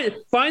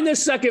 Find the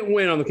second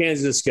win on the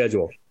Kansas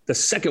schedule. The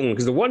second one,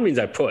 because the 1 means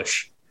I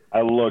push.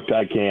 I looked.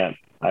 I can't.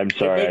 I'm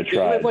sorry. I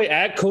tried. They play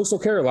at Coastal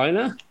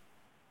Carolina?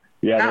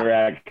 Yeah, they're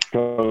at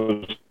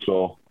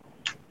Coastal.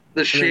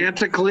 The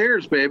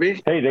Chanticleers,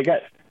 baby. Hey, they've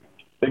got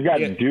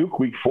Duke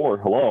week 4.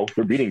 Hello.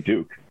 They're beating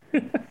Duke.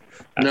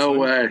 No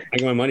way. I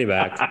get my money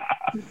back.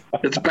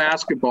 It's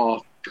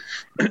basketball.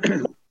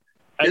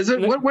 Is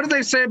it? What do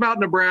they say about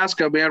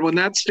Nebraska, man? When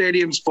that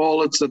stadium's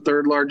full, it's the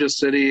 3rd largest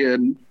city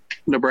in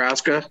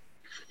Nebraska.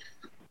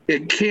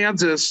 In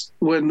Kansas,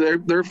 when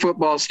their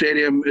football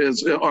stadium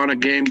is on a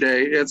game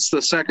day, it's the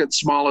 2nd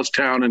smallest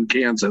town in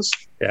Kansas.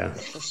 Yeah,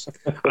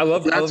 I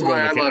love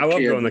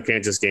going to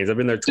Kansas games. I've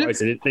been there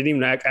twice, and they didn't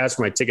even ask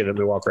for my ticket, and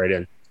they walk right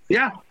in.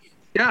 Yeah.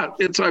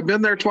 I've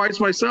been there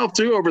twice myself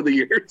too over the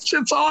years.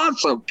 It's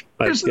awesome.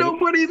 There's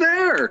nobody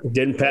there.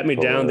 Didn't pat me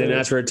down. Didn't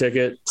ask for a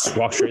ticket. Just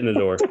walked straight in the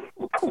door.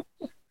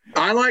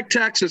 I like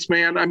Texas,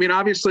 man. I mean,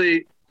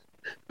 obviously,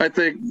 I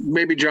think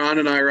maybe John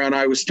and I are on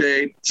Iowa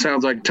State.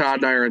 Sounds like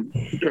Todd and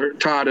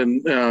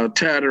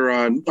Ted are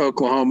on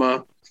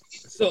Oklahoma.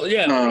 So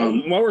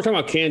while we're talking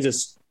about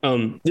Kansas,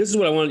 this is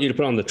what I wanted you to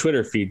put on the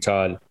Twitter feed,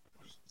 Todd.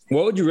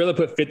 What would you really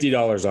put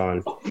 $50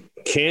 on?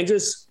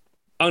 Kansas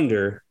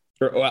under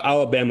or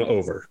Alabama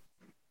over?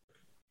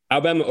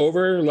 Alabama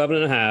over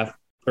 11.5.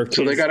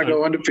 So they got to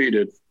go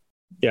undefeated.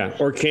 Yeah,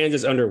 or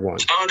Kansas under 1.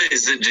 Todd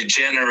is a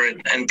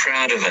degenerate and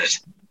proud of it.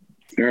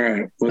 All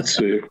right, let's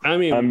see. I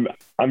mean,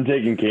 I'm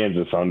taking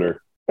Kansas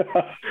under.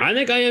 I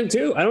think I am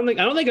too. I don't think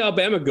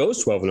Alabama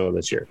goes 12-0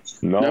 this year.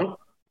 No.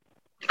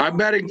 I'm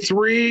betting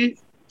 3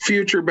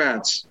 future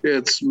bets.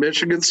 It's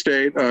Michigan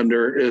State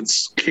under,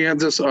 it's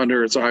Kansas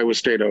under, it's Iowa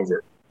State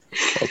over.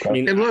 Okay. I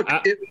mean, and look,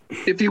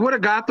 if you would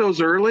have got those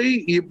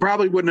early, you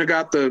probably wouldn't have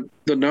got the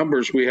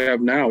numbers we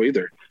have now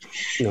either.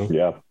 No.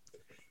 Yeah.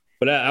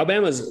 But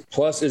Alabama's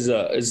plus is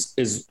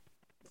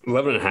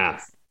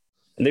 11.5,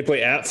 and they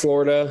play at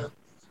Florida.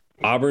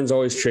 Auburn's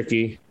always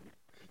tricky.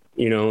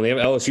 They have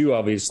LSU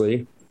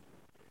obviously,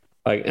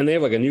 and they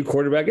have like a new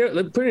quarterback.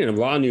 They're putting in a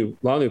lot of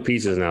new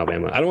pieces in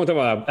Alabama. I don't want to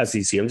talk about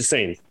SEC. I'm just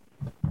saying,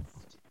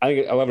 I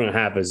think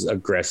 11.5 is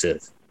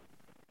aggressive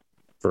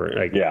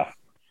for Yeah.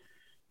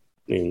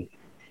 I mean,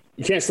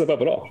 you can't slip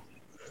up at all.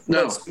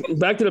 No.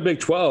 Back to the Big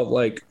 12,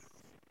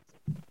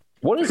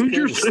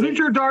 who's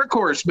your dark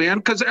horse, man?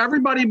 Because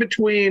everybody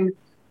between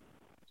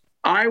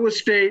Iowa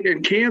State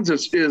and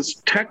Kansas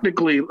is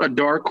technically a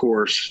dark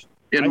horse,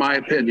 in my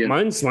opinion.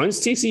 Mine's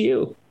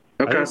TCU.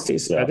 Okay. I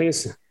think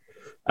it's.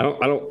 I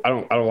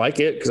don't like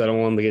it because I don't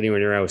want them to get anywhere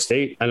near Iowa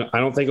State. I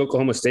don't think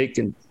Oklahoma State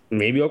can.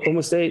 Maybe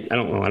Oklahoma State. I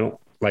don't know. I don't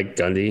like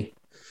Gundy.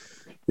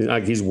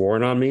 Like he's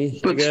worn on me.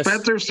 But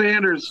Spencer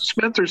Sanders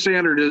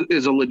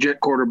is a legit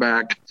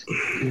quarterback.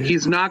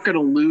 He's not going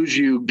to lose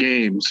you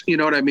games. You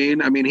know what I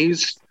mean? I mean,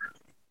 he's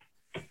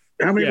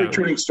how many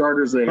returning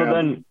starters they have?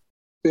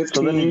 15?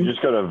 So then you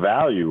just go to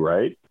value,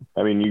 right?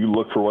 I mean, you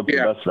look for what's the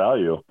best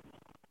value.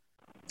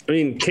 I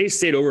mean,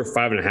 K-State over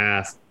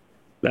 5.5.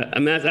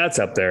 That's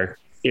up there,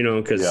 you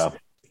know, because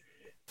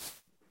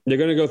they're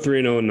going to go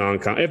 3-0 in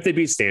non-con if they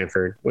beat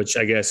Stanford, which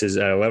I guess is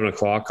at 11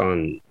 o'clock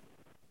on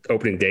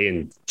opening day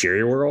in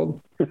Jerry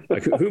World.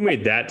 Like, who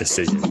made that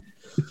decision?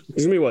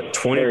 There's gonna be what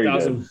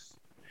 20,000.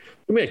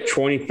 We made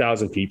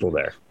 20,000 people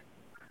there,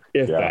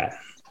 if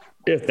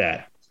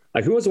that.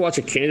 Like, who wants to watch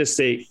a Kansas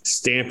State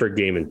Stanford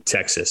game in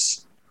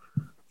Texas?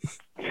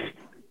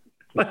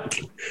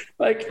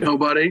 Like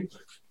nobody.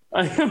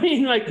 I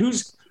mean, like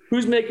who's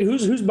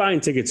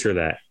buying tickets for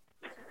that?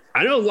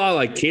 I know a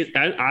lot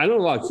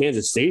of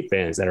Kansas State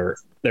fans that are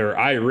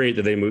irate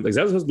that they moved. Like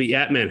that was supposed to be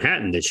at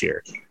Manhattan this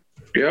year.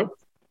 Yep.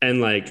 And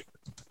like,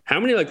 how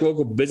many like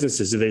local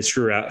businesses did they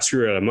screw out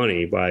of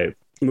money by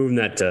moving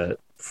that to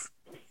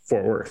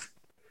Fort Worth?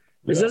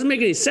 This doesn't make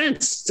any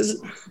sense.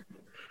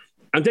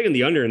 I'm taking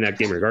the under in that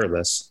game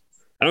regardless.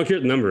 I don't care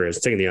what the number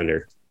is. Taking the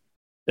under.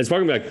 It's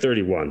probably gonna be like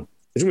 31.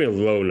 It's gonna be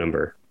a low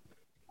number.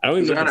 I don't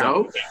even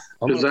know.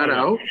 Is that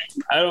out?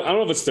 I don't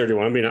know if it's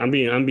 31. I'm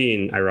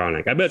being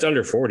ironic. I bet it's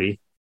under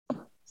 40.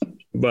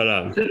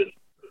 But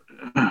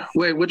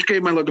wait, which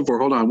game am I looking for?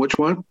 Hold on, which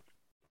one?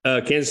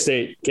 Kansas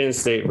State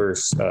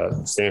versus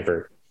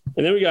Stanford,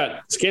 and then we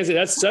got Kansas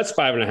State. That's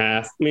 5.5.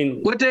 I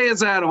mean, what day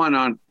is that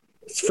on?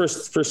 It's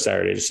first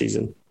Saturday of the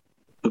season.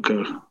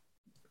 Okay.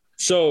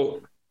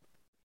 So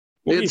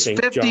it's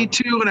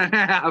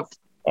 52.5.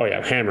 Oh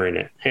yeah, hammering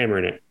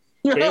it.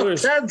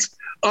 Baylor's, that's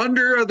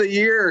under of the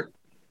year.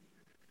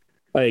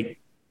 Like,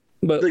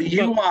 but the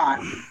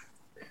UI.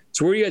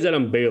 So where are you guys at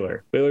on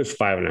Baylor? Baylor's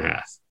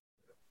 5.5.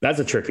 That's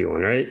a tricky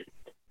one, right?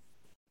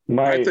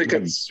 I think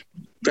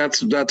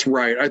that's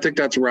right. I think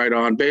that's right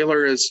on.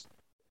 Baylor's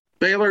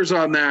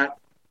on that.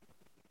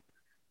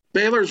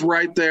 Baylor's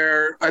right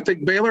there. I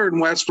think Baylor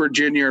and West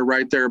Virginia are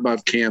right there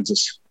above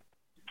Kansas.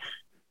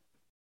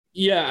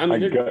 Yeah, I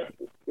mean,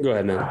 go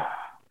ahead, man.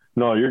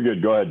 No, you're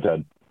good. Go ahead,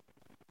 Ted.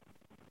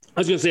 I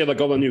was going to say, like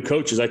all the new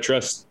coaches, I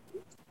trust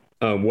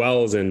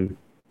Wells and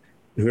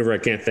whoever I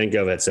can't think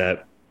of that's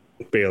at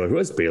Baylor. Who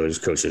is Baylor's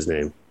coach's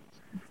name?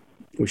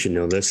 We should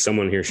know this.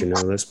 Someone here should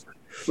know this.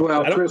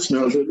 Well, Chris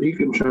knows it. He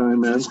can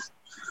chime in.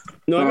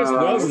 No, I guess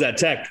Wells is at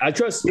Tech. I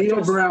trust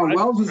Neil Brown.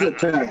 Wells is at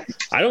Tech.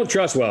 I don't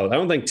trust Wells. I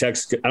don't think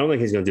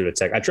he's going to do it at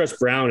Tech. I trust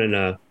Brown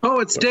and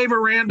it's Dave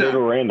Aranda.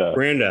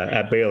 Aranda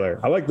at Baylor.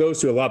 I like those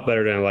two a lot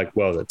better than I like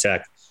Wells at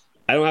Tech.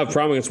 I don't have a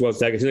problem against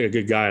Wells at Tech. He's like a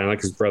good guy, and I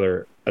like his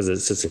brother as an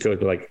assistant coach.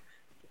 But like,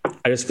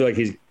 I just feel like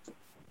I think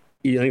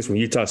he's from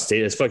Utah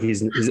State. I just feel like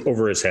he's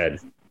over his head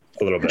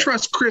a little bit. I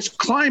trust Chris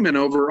Kleiman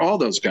over all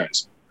those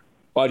guys.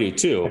 I do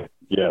too.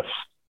 Yes.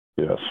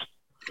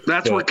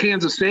 That's where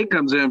Kansas State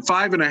comes in,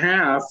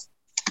 5.5.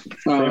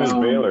 Same as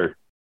Baylor.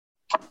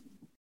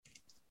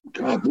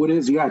 God, what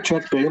is? Yeah,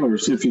 check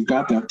Baylor's if you've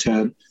got that,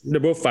 Ted. They're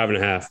both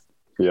 5.5.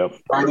 Yep.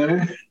 Are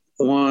they?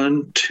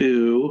 1,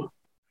 2.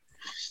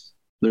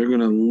 They're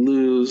going to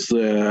lose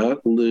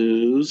that.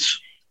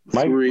 Lose.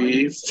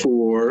 3,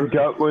 4.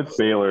 Gut with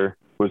Baylor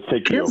was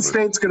taking Kansas over.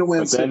 State's going to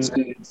win 6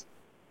 games.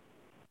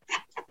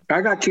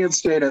 I got Kansas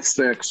State at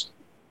 6.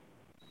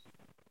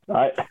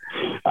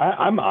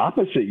 I'm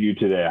opposite you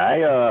today.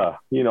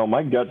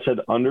 My gut said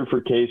under for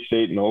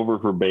K-State and over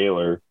for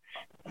Baylor.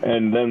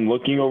 And then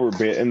looking over,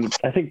 and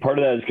I think part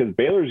of that is because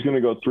Baylor's going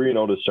to go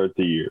 3-0 to start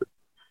the year.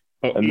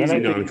 Oh, and easy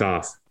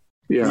non-conf.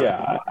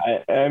 Yeah.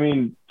 I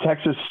mean,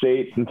 Texas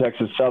State and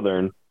Texas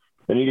Southern,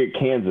 then you get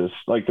Kansas.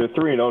 Like, they're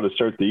 3-0 to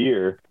start the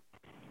year.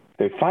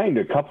 They find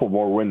a couple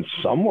more wins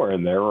somewhere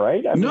in there,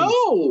 right?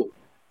 No,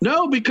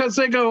 because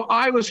they go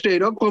Iowa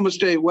State, Oklahoma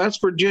State,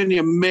 West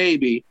Virginia,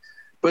 maybe.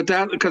 But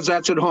because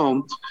that's at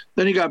home.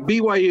 Then you got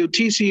BYU,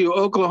 TCU,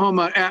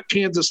 Oklahoma, at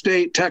Kansas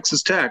State,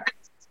 Texas Tech.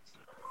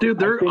 Dude,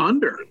 they're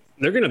under.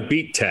 They're going to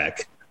beat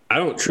Tech. I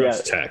don't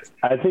trust Tech.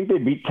 I think they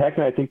beat Tech,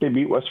 and I think they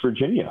beat West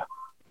Virginia.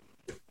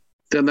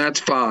 Then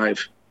that's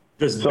 5.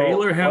 Does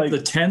Baylor have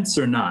the tents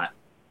or not?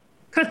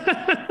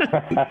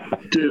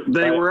 Dude,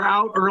 they were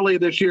out early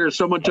this year.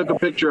 Someone took a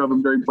picture of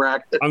them during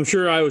practice. I'm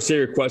sure Iowa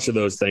State requested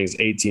those things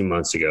 18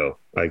 months ago.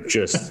 Like,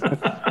 just...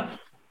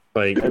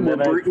 Like,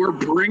 we're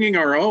bringing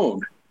our own.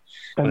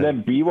 And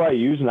then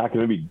BYU's not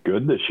going to be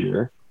good this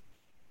year.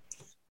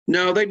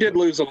 No, they did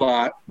lose a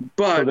lot,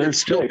 but it's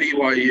still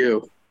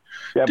BYU.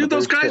 Yeah, dude,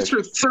 those guys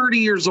are 30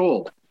 years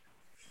old.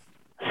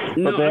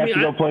 But they have to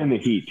go play in the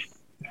heat.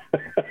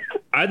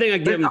 I think I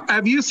give them.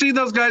 Have you seen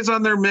those guys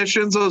on their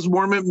missions? Those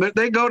Mormon,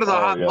 they go to the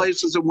hot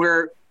places and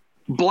wear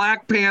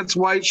black pants,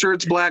 white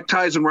shirts, black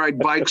ties, and ride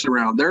bikes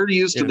around. They're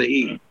used to the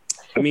heat.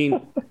 I mean,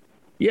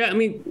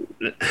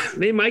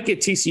 they might get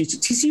TCU.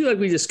 TCU, like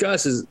we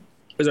discussed, is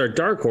our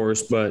dark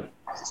horse, but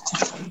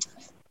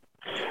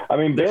I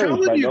mean, I'm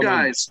telling you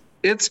guys,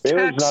 it's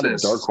Baylor's Texas. Not a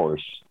dark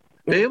horse.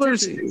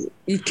 Baylor's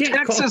you can't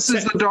Texas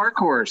is the dark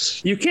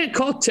horse. You can't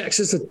call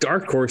Texas a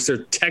dark horse.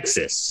 They're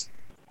Texas.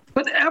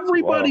 But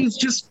everybody's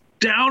just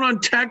down on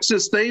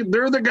Texas.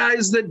 They're the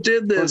guys that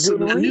did this,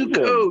 and the new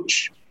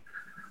coach.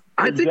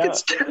 I think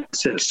it's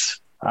Texas.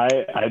 I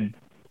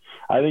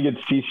think it's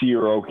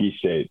TCU or Okie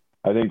State.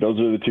 I think those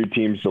are the two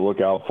teams to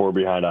look out for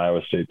behind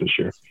Iowa State this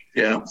year.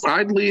 Yeah,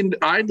 I'd lean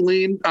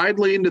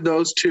to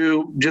those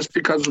two just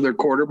because of their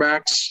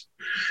quarterbacks,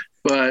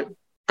 but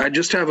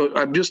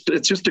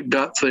it's just a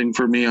gut thing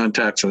for me on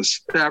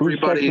Texas.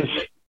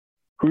 Everybody,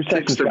 who's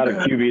Texas got a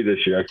QB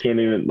this year? I can't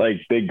even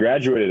they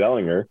graduated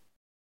Ellinger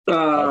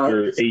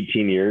after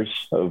 18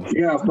 years of.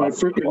 Yeah, if my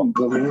freaking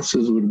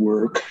glasses would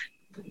work.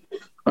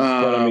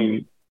 But I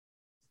mean,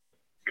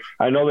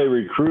 I know they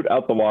recruit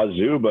out the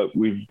wazoo, but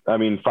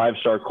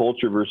 5-star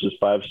culture versus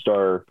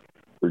 5-star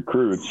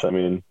recruits. I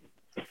mean,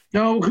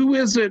 no, who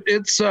is it?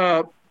 It's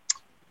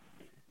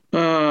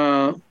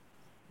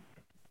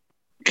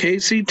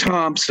Casey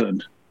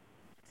Thompson.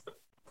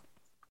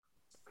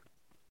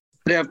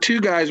 They have two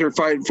guys who are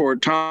fighting for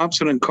it,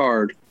 Thompson and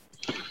Card.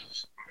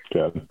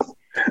 Yeah.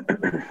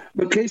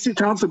 But Casey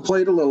Thompson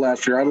played a little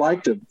last year. I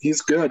liked him.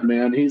 He's good,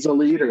 man. He's a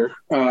leader.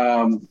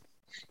 I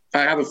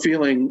have a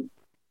feeling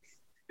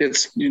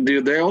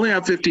they only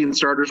have 15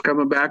 starters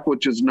coming back,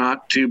 which is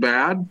not too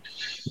bad.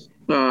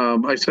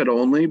 I said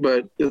only,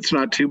 but it's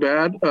not too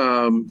bad.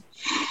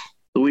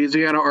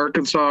 Louisiana,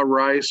 Arkansas,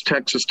 Rice,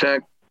 Texas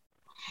Tech.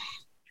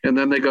 And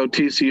then they go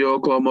TCU,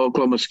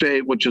 Oklahoma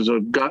State, which is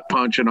a gut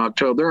punch in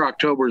October. Their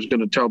October is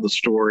going to tell the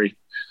story.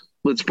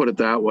 Let's put it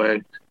that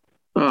way.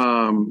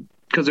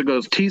 Because it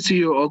goes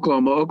TCU,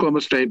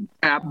 Oklahoma State,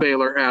 at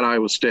Baylor, at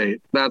Iowa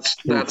State. That's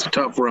a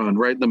tough run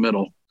right in the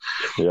middle.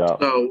 Yeah.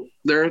 So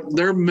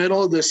their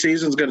middle of the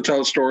season is going to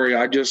tell a story.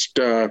 I just,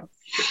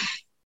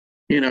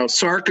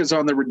 Sark is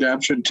on the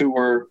redemption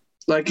tour.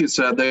 Like you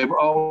said, they've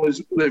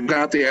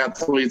got the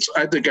athletes.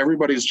 I think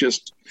everybody's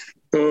just,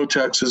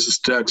 Texas is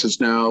Texas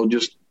now,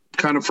 just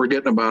kind of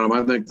forgetting about them.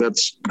 I think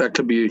that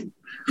could be.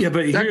 Yeah,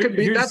 but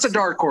that's a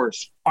dark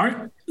horse.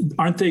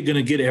 Aren't they going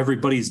to get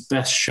everybody's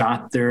best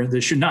shot there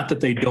this year? Not that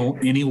they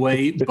don't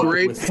anyway, but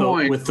Great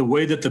point. With the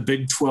way that the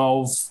Big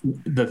 12,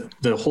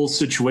 the whole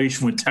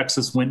situation with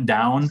Texas went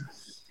down.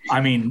 I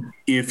mean,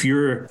 if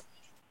you're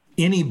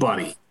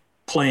anybody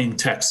playing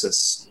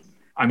Texas,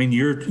 I mean,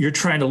 you're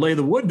trying to lay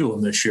the wood to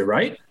them this year,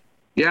 right?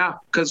 Yeah,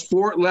 because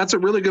that's a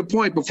really good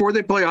point. Before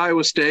they play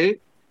Iowa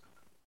State,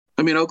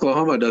 I mean,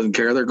 Oklahoma doesn't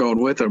care. They're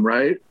going with them,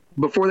 right?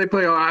 Before they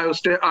play Iowa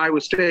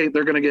State,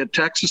 they're going to get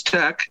Texas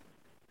Tech,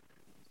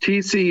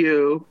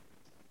 TCU,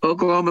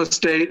 Oklahoma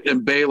State,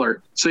 and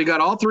Baylor. So you got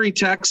all three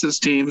Texas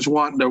teams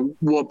wanting to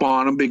whoop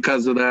on them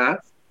because of that.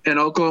 And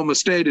Oklahoma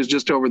State is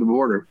just over the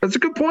border. That's a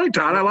good point,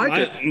 Todd. I like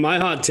it. My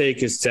hot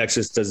take is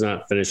Texas does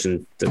not finish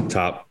in the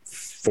top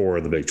 4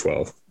 of the Big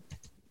 12.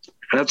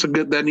 That's a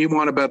good. Then you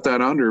want to bet that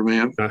under,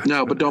 man.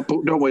 No, but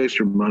don't waste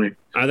your money.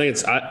 I think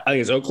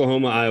it's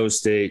Oklahoma, Iowa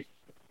State,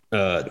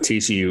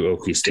 TCU,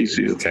 Okie State,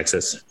 TCU.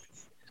 Texas.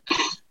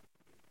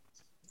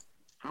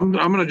 I'm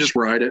going to just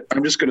ride it.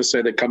 I'm just going to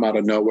say they come out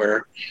of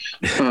nowhere.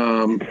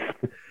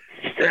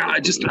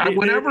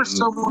 Whenever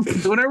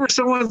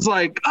someone's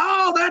like,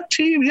 "Oh, that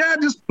team, yeah,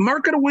 just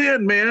mark it a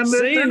win, man."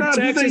 Saying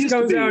Texas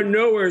comes out of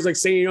nowhere is like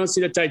saying you don't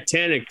see the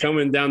Titanic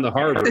coming down the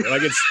harbor.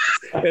 Like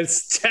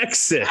it's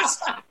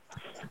Texas.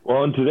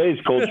 Well, in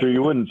today's culture,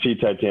 you wouldn't see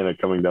Titanic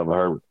coming down the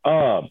harbor.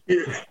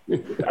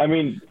 I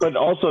mean, but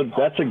also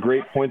that's a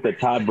great point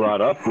that Todd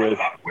brought up with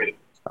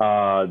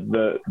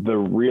the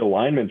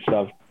realignment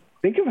stuff.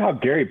 Think of how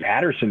Gary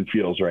Patterson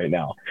feels right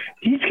now.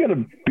 He's going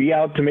to be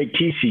out to make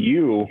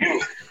TCU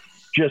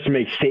just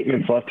make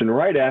statements left and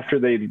right after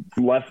they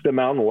left the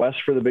Mountain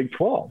West for the Big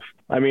 12.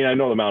 I mean, I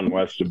know the Mountain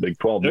West of Big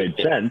 12 made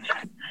sense,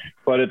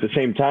 but at the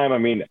same time, I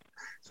mean,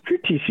 if you're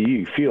TCU,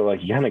 you feel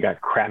like you kind of got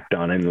crapped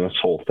on in this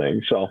whole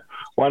thing. So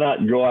why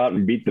not go out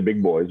and beat the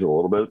big boys a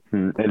little bit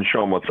and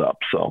show them what's up?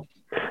 So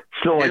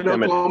still like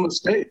them Oklahoma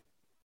State.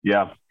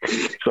 Yeah.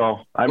 So,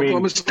 I mean,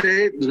 Oklahoma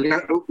State, they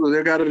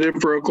got it in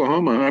for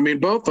Oklahoma. I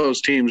mean, both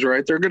those teams,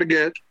 right? They're going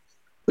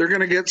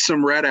to get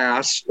some red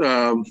ass.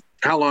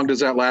 How long does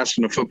that last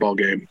in a football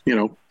game?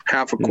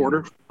 Half a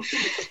quarter,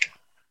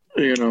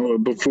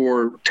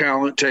 before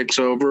talent takes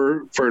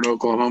over for an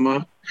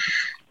Oklahoma.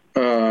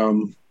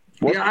 Weird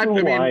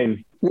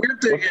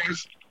thing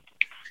is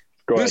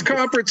this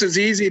conference is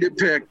easy to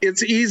pick.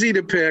 It's easy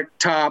to pick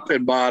top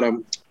and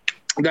bottom.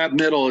 That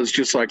middle is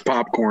just like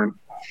popcorn.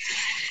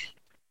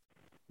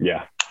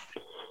 Yeah.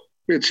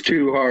 It's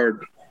too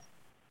hard.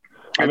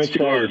 I'm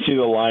excited to see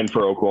the line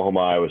for Oklahoma,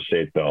 Iowa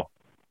State, though.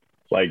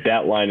 Like,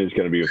 that line is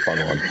going to be a fun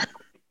one.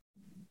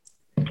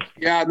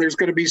 Yeah, and there's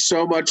going to be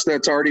so much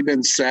that's already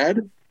been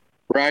said,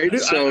 right?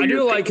 I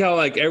do like how,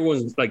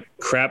 everyone's,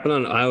 crapping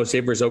on Iowa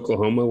State versus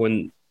Oklahoma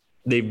when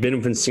they've been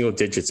within single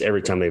digits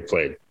every time they've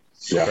played.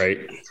 Yeah.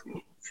 Right?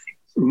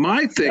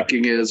 My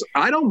thinking is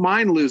I don't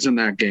mind losing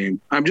that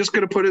game. I'm just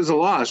going to put it as a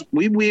loss.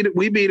 We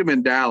beat them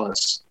in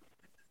Dallas.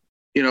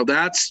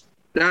 That's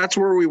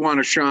where we want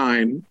to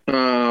shine.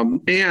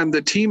 And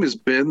the team has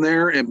been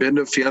there and been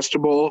to Fiesta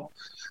Bowl.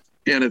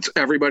 and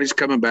everybody's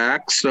coming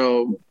back.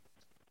 So,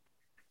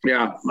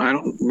 yeah,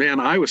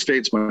 Iowa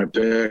State's my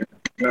pick.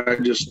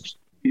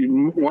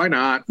 Why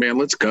not, man?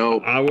 Let's go.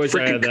 I wish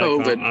I had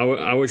that.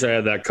 I wish I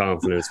had that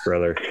confidence,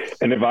 brother.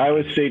 And if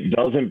Iowa State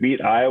doesn't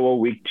beat Iowa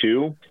week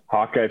 2,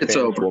 Hawkeye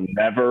fans will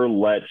never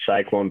let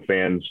Cyclone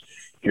fans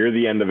hear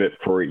the end of it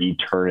for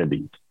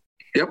eternity.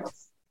 Yep.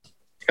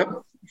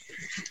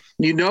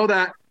 You know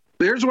that.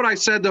 Here's what I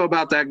said though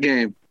about that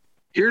game.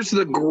 Here's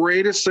the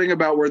greatest thing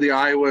about where the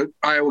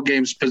Iowa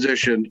game's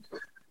positioned,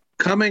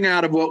 coming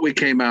out of what we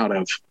came out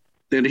of.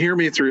 Then hear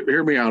me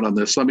out on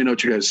this. Let me know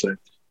what you guys say.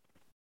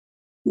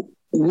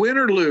 Win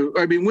or lose,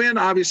 win,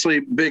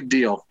 obviously, big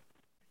deal.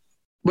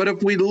 But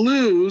if we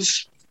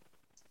lose,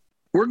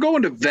 we're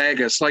going to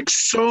Vegas. Like,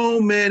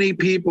 so many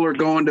people are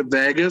going to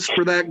Vegas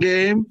for that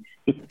game.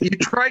 You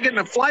try getting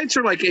the flights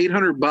are like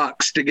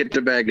 $800 to get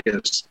to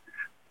Vegas.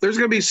 There's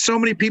going to be so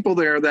many people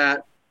there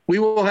that we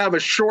will have a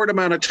short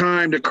amount of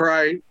time to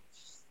cry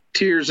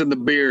tears in the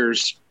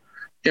beers.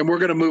 And we're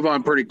going to move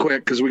on pretty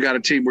quick because we got a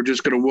team we're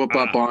just going to whoop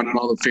up on, and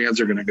all the fans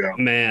are going to go.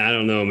 Man, I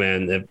don't know,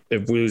 man.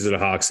 If we lose to the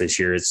Hawks this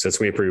year, that's going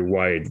to be a pretty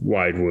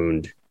wide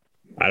wound.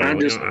 I don't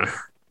think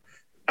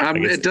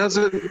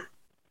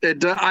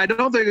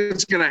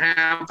it's going to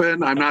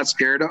happen. I'm not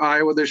scared of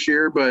Iowa this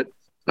year, but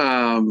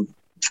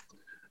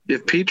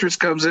if Petrus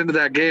comes into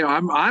that game,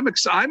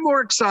 I'm more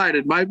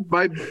excited. My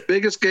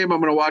biggest game I'm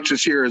going to watch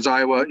this year is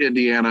Iowa,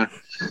 Indiana.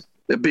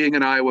 Being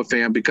an Iowa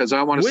fan, because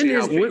I want to see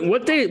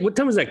what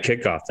time is that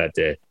kickoff that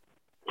day?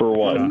 For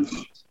what?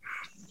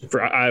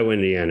 For Iowa,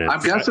 Indiana. I'm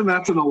guessing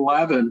that's an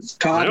 11.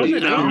 I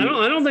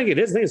don't think it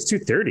is. I think it's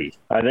 2:30.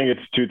 I think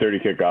it's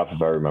 2:30 kickoff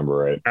if I remember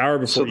right. Hour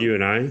before you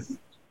and I.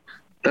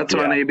 That's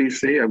on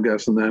ABC. I'm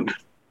guessing then.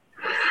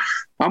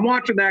 I'm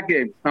watching that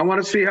game. I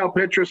want to see how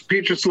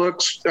Petrus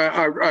looks.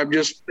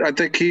 I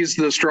think he's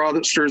the straw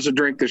that stirs the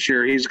drink this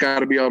year. He's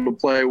got to be able to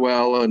play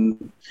well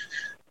and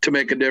to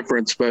make a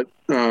difference. But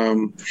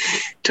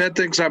Ted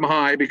thinks I'm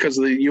high because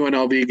of the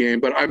UNLV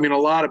game. But a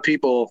lot of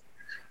people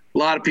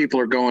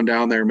are going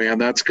down there, man.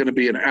 That's going to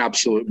be an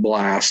absolute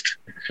blast.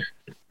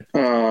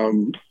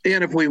 And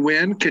if we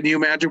win, can you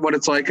imagine what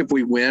it's like if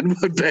we win?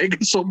 What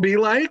Vegas will be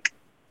like?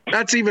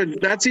 That's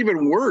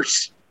even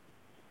worse.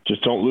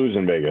 Just don't lose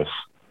in Vegas.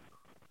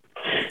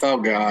 Oh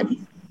God,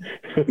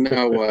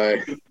 no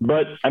way.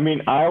 But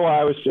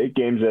Iowa State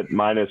game's at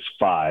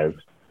 -5.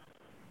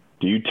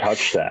 Do you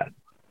touch that?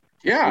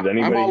 Yeah,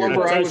 I'm all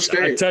over Iowa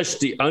State. I touched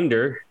the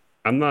under.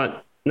 I'm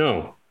not.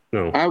 No.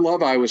 I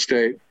love Iowa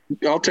State.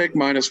 I'll take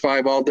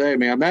 -5 all day,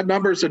 man. That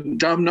number's a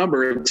dumb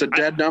number. It's a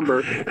dead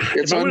number.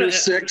 It's under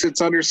 6.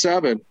 It's under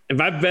 7. If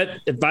I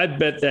bet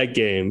that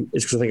game,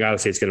 it's because I think Iowa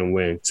State's going to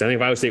win. So I think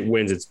if Iowa State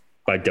wins, it's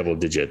by double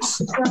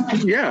digits.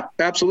 Yeah,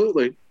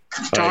 absolutely.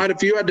 Todd,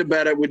 if you had to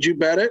bet it, would you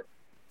bet it?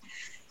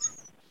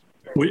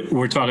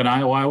 We're talking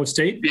Iowa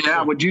State?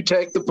 Yeah. Would you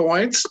take the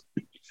points?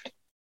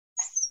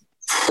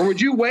 Or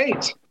would you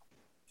wait?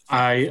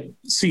 I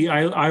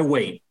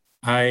wait.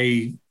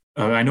 I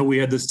know we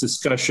had this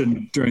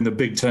discussion during the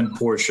Big Ten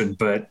portion,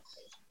 but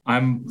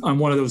I'm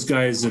one of those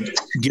guys that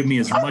give me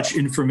as much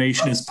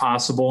information as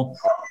possible.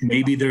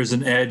 Maybe there's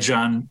an edge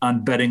on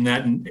betting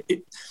that. And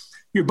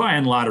you're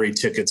buying lottery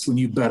tickets when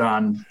you bet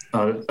on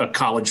a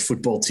college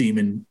football team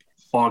in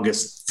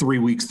August, 3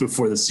 weeks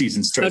before the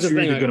season starts. You're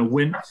either going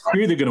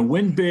to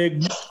win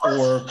big,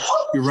 or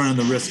you're running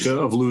the risk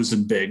of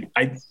losing big.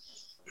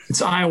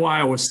 It's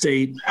Iowa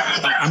State.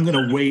 I'm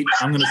going to wait.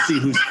 I'm going to see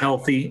who's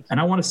healthy, and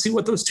I want to see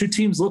what those two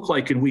teams look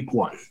like in week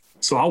 1.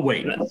 So I'll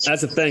wait.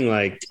 That's the thing.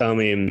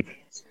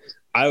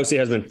 Iowa State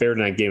hasn't been fair in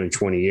that game in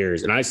 20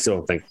 years, and I still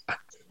don't think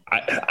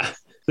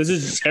this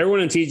is everyone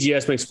in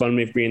TGS makes fun of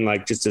me for being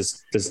like just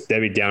this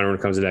Debbie Downer when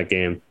it comes to that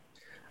game.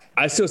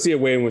 I still see a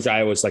way in which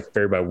Iowa's like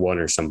favored by 1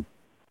 or some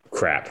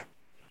crap.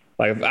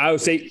 Like if Iowa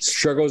State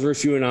struggles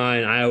versus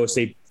UNI and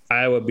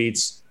Iowa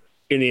beats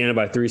Indiana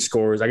by 3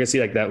 scores, I can see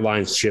like that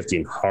line's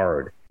shifting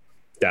hard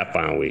that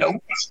final week.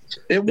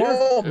 It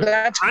won't.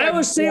 That's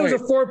Iowa State was a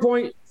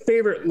 4-point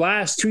favorite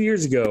last 2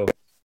 years ago,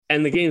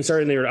 and the game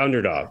started and they were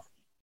underdog.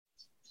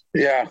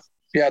 Yeah,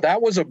 that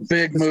was a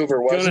big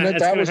mover, wasn't it?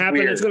 That was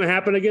weird. It's going to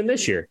happen again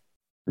this year.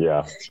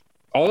 Yeah.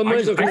 All the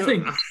money's I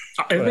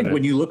think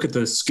when you look at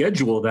the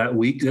schedule that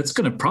week, that's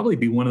going to probably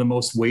be one of the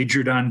most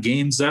wagered on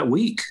games that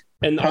week.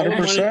 And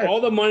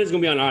all the money is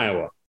going to be on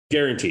Iowa,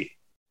 guaranteed.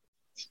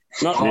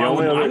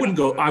 I wouldn't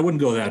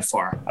go that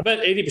far. I bet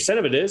 80%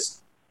 of it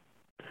is.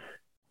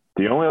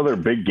 The only other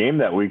big game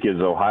that week is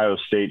Ohio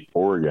State,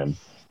 Oregon.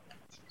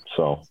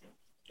 So,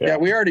 yeah,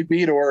 we already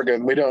beat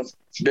Oregon. We don't.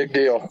 Big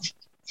deal.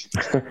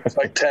 It's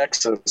like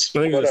Texas. I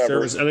think it's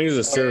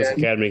a Service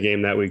Academy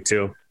game that week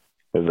too.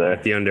 Is that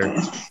at the under?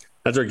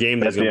 That's our game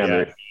that's going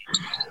to be.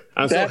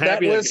 I'm so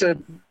happy.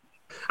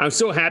 I'm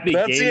so happy.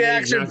 That's the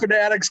Action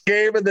Fanatics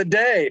game of the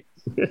day.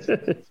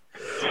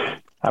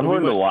 I've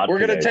learned a lot. We're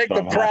going to take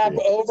the prop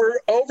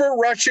over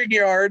rushing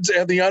yards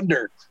and the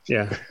under.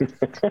 Yeah,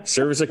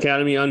 Service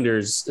Academy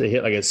unders. They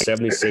hit like at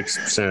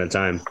 76% of the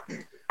time.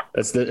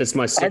 It's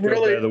my sick bet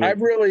of the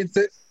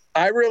week.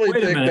 I really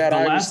think that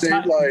Iowa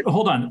State line.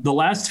 Hold on. The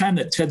last time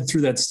that Ted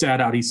threw that stat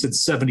out, he said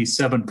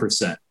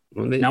 77%.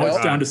 Now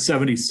it's down to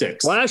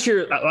 76. Last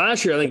year, I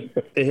think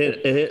it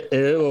hit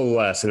a little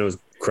less, and it was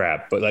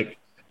crap. But and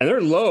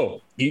they're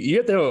low. You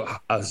have to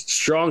have a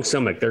strong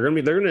stomach. They're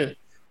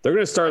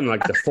gonna start in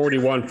like the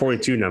 41,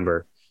 42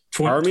 number.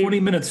 20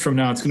 minutes from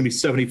now, it's going to be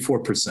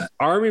 74%.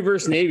 Army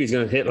versus Navy is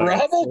going to hit.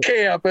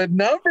 Rubblecamp and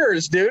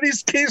numbers, dude.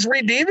 He's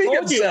redeeming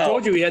himself.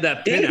 Told you he had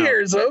that pin He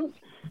hears him.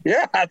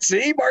 Yeah, see,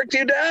 he marked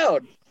you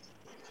down.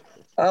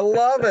 I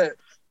love it.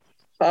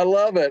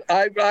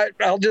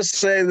 I'll just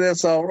say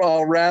this.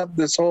 I'll wrap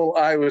this whole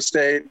Iowa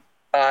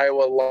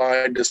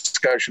line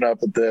discussion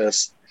up with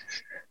this.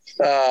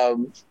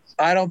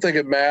 I don't think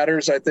it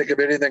matters. I think if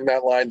anything,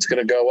 that line's going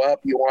to go up.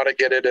 You want to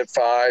get it at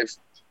 5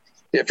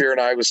 if you're an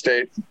Iowa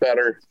State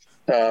better.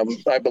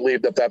 I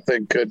believe that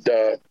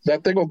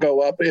thing will go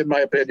up, in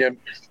my opinion,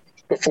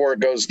 before it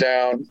goes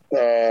down.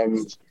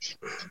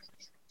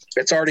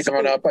 It's already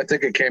gone up. I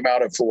think it came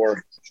out at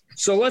 4.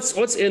 So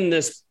let's end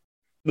this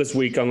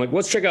week on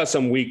let's check out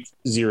some week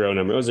 0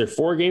 number. Was there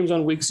 4 games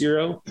on week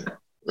 0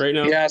 right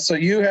now? Yeah. So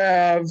you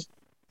have,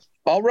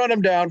 I'll run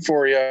them down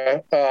for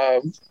you.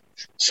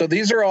 So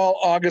these are all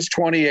August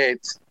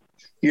 28th.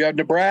 You have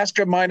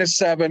Nebraska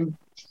 -7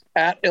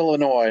 at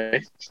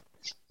Illinois.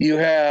 You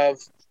have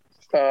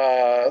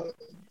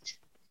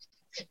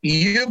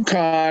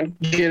UConn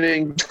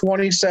getting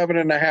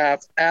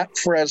 27.5 at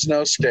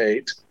Fresno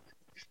State.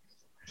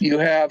 You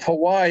have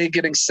Hawaii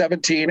getting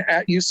 17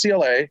 at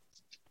UCLA.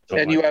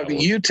 And you have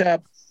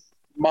UTEP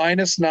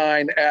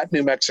 -9 at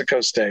New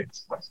Mexico State.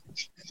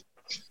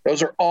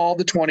 Those are all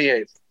the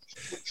 28th.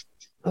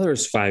 Oh,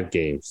 there's 5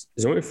 games.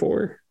 Is there only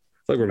 4? I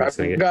feel like we're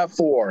missing it. I've got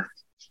 4.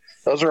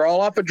 Those are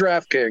all up at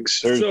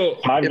DraftKings. There's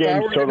 5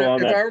 games total on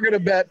that. If I were going to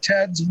bet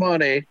Ted's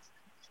money,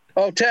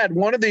 Ted,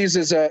 one of these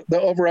is the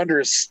over/under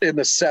is in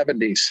the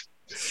 70s.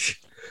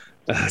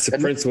 That's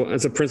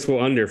a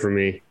principal under for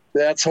me.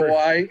 That's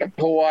Hawaii,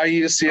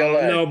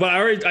 UCLA. No, but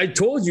I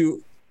told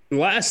you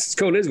last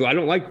couple days ago, I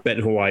don't like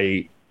betting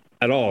Hawaii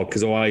at all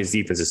because Hawaii's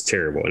defense is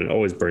terrible and it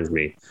always burns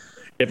me.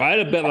 If I had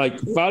a bet,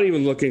 without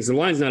even looking, so the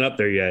line's not up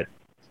there yet,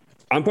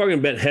 I'm probably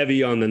going to bet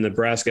heavy on the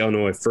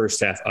Nebraska-Illinois first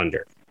half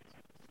under.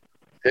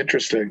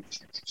 Interesting.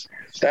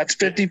 That's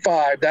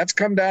 55. That's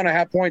come down a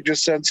half point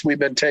just since we've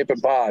been taping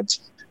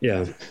pods.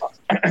 Yeah.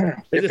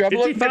 If I'm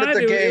looking at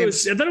the game,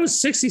 I thought it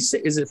was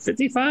 66. Is it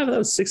 55? That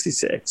was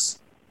 66.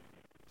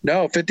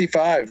 No,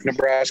 55.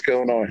 Nebraska,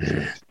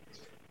 Illinois.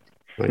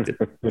 I liked it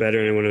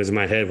better than when it was in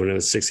my head when it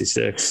was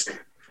 66.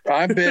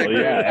 I'm big. Well,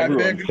 yeah, I'm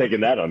everyone's big.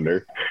 taking that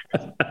under.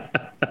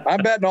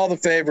 I'm betting all the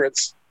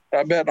favorites.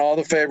 I'm betting all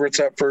the favorites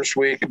that first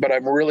week, but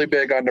I'm really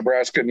big on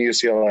Nebraska and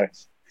UCLA.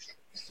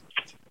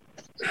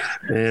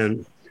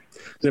 Man,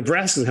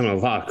 Nebraska's having a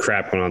lot of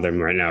crap going on there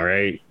right now,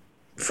 right?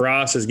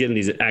 Frost is getting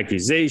these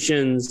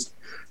accusations,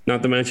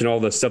 not to mention all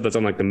the stuff that's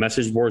on the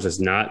message boards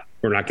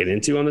we're not getting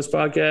into on this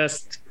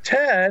podcast.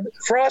 Ted,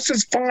 Frost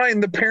is fine.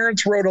 The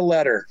parents wrote a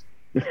letter.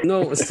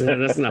 No,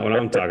 that's not what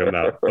I'm talking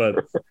about.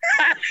 But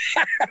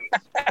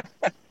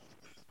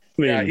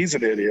yeah, he's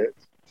an idiot.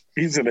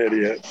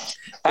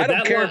 I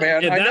don't care,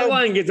 man. If that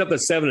line gets up to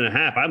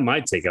 7.5, I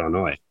might take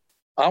Illinois.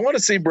 I want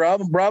to see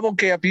Bravo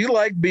Camp. You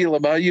like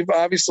Bielema. You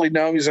obviously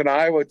know he's an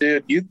Iowa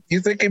dude. You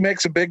think he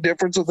makes a big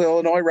difference with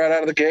Illinois right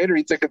out of the gate, or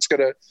you think it's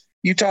going to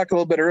 – you talked a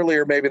little bit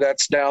earlier, maybe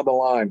that's down the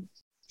line.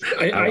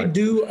 I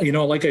do,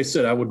 like I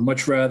said, I would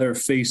much rather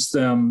face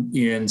them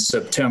in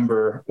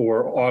September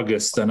or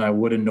August than I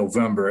would in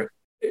November.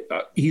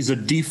 He's a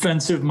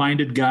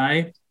defensive-minded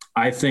guy.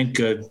 I think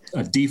a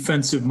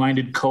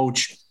defensive-minded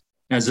coach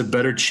has a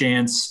better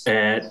chance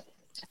at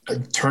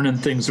turning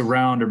things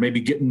around or maybe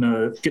getting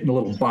a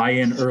little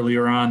buy-in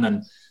earlier on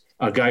than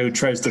a guy who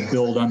tries to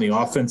build on the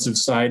offensive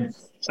side.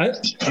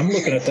 I'm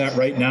looking at that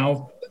right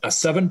now.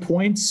 7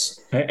 points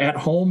at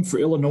home for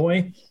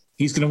Illinois.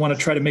 He's going to want to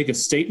try to make a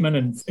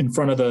statement in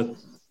front of the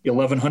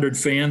 1,100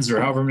 fans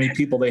or however many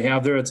people they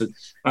have there. I don't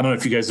know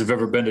if you guys have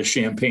ever been to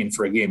Champaign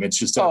for a game. It's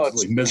just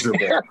absolutely miserable.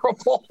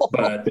 Terrible.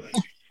 But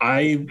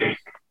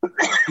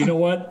you know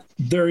what?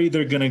 They're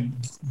either going to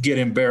get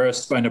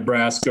embarrassed by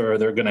Nebraska or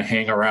they're going to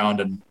hang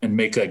around and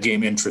make that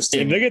game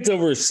interesting. If it gets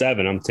over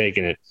 7, I'm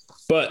taking it.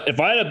 But if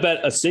I had to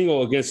bet a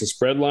single against the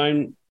spread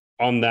line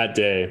on that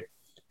day,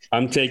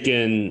 I'm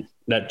taking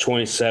that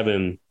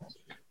 27,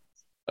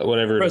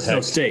 whatever.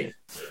 Fresno State.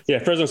 Yeah,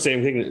 Fresno State.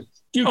 I'm thinking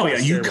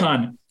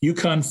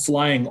UConn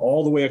flying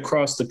all the way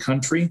across the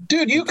country.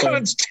 Dude,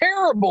 UConn's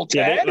terrible,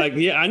 Ted.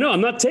 I know.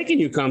 I'm not taking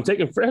UConn. I'm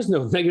taking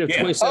Fresno,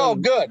 -27. Oh,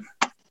 good.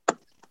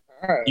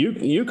 All right.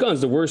 UConn's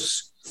the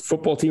worst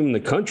football team in the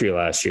country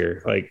last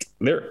year.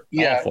 They're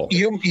awful.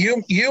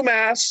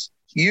 UMass,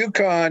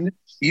 UConn,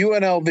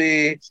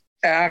 UNLV,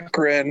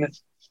 Akron,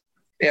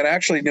 and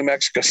actually New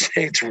Mexico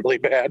State's really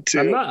bad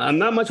too. I'm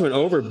not much of an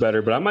over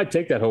better, but I might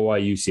take that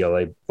Hawaii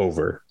UCLA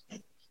over.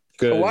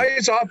 Good.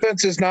 Hawaii's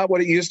offense is not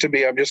what it used to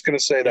be. I'm just going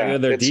to say that. Yeah,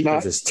 their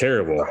defense is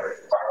terrible.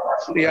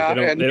 Yeah,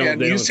 and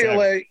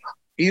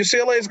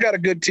UCLA's got a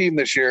good team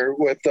this year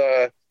with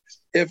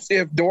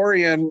if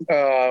Dorian,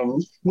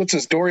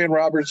 Dorian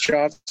Roberts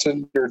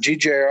Johnson or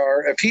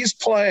GJR, if he's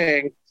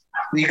playing,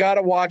 you got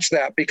to watch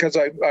that because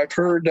I've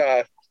heard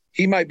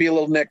he might be a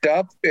little nicked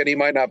up and he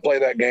might not play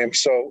that game.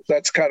 So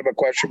that's kind of a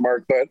question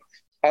mark, but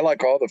I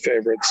like all the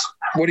favorites.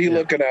 What are you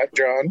looking at,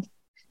 John?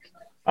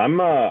 I'm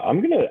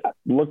gonna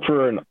look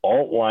for an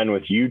alt line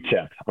with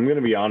UTEP. I'm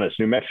gonna be honest.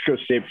 New Mexico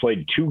State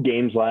played 2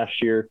 games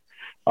last year,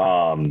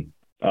 and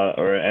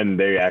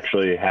they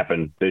actually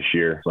happened this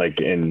year,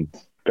 like in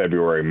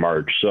February,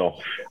 March. So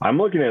I'm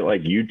looking at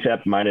like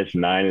UTEP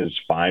 -9 is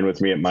fine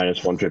with me at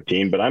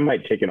 -115, but I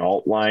might take an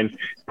alt line,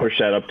 push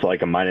that up to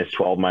like a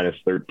 -12,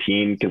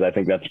 -13, because I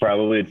think that's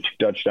probably a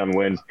 2-touchdown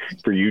win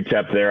for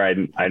UTEP there.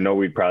 I know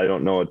we probably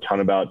don't know a ton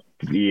about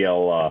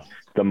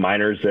the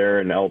Miners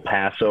there in El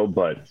Paso,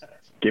 but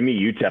give me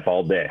UTEP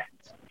all day.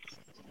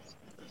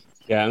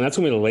 Yeah, and that's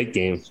going to be the late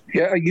game.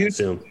 Yeah,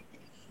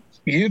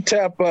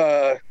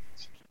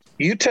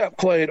 UTEP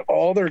played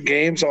all their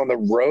games on the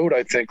road,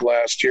 I think,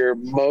 last year.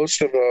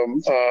 Most of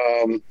them.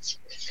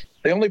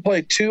 They only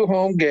played 2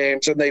 home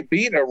games, and they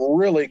beat a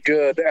really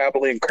good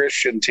Abilene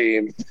Christian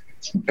team,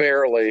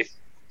 barely,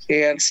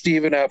 and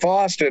Stephen F.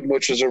 Austin,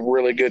 which is a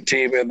really good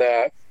team in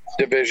that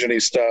division-y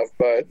stuff.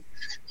 But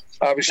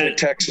obviously,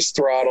 Texas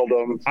throttled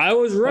them. I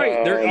was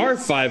right. There are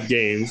 5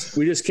 games.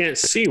 We just can't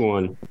see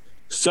one.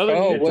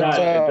 Southern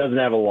Utah, it doesn't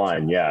have a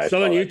line. Yeah,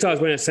 Southern Utah's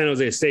winning at San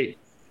Jose State.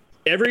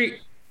 Every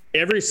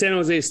San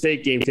Jose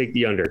State game, take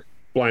the under.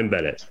 Blind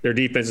bet it. Their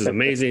defense is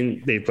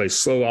amazing. They play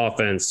slow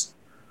offense.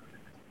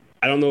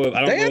 I don't know.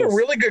 They had a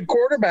really good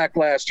quarterback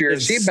last year.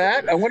 Is he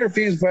back? I wonder if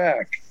he's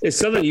back. Is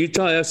Southern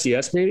Utah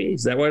FCS maybe?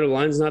 Is that why the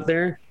line's not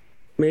there?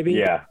 Maybe?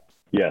 Yeah.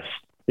 Yes.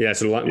 Yeah,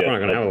 so we're not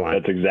going to have a line.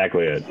 That's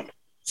exactly it.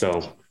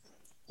 So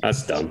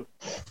that's dumb.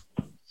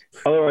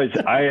 Otherwise,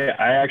 I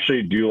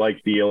actually do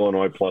like the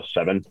Illinois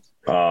 +7.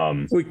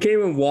 We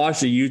came and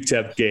watched the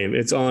UTEP game.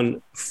 It's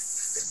on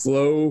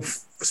Flow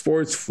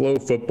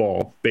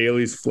Football,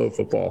 Bailey's Flow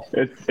Football.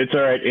 It's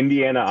all right.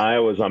 Indiana,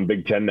 Iowa's on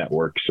Big Ten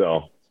Network,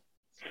 so.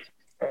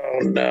 Oh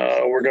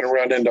no, we're gonna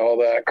run into all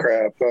that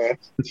crap.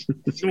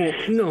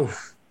 No,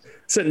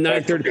 it's at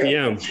 9:30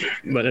 p.m.,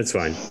 but that's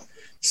fine.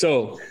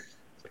 So,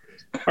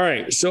 all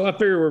right. So I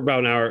figure we're about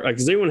an hour. Like,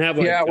 does anyone have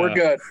like? Yeah, we're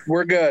good.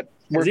 We're good.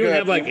 Does anyone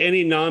have like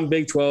any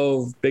non-Big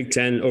 12, Big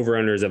 10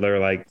 over/unders that are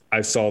like,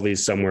 I saw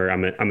these somewhere,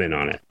 I'm in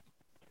on it?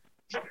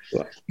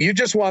 You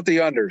just want the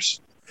unders.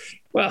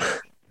 Well, I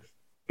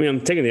mean,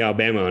 I'm taking the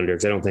Alabama under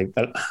because I think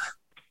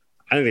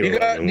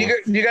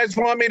you guys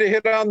want me to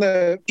hit on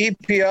the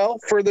EPL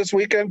for this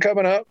weekend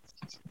coming up?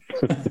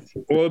 Well,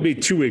 it'll be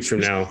 2 weeks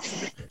from now.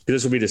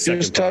 This will be the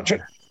second. Just touch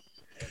it.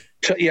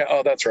 Yeah.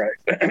 Oh, that's right.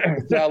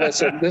 Now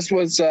listen, this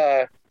was.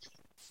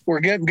 We're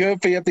getting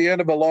goofy at the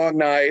end of a long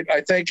night.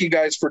 I thank you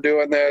guys for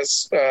doing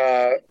this.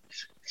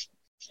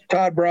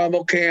 Todd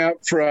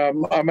Brommelkamp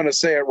from, I'm going to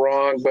say it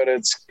wrong, but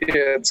it's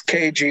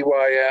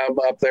KGYM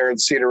up there in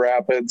Cedar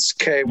Rapids,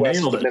 K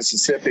west of the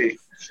Mississippi.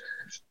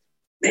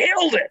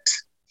 Nailed it.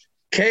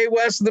 K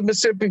west of the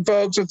Mississippi,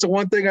 folks. It's the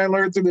one thing I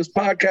learned through this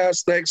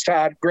podcast. Thanks,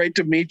 Todd. Great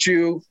to meet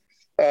you.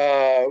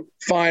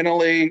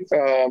 Finally,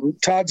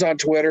 Todd's on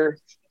Twitter.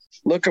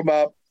 Look him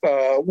up.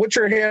 What's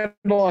your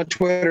handle on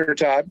Twitter,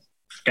 Todd?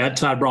 At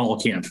Todd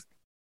Brommelkamp.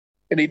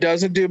 And he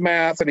doesn't do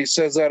math, and he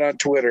says that on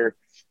Twitter.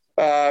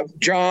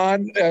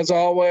 John, as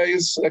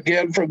always,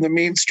 again from the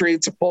mean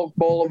streets of Polk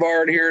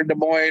Boulevard here in Des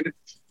Moines.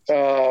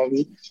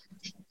 I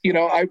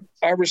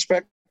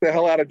respect the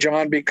hell out of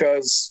John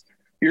because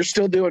you're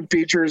still doing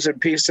features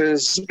and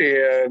pieces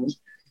and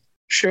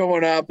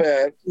showing up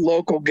at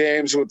local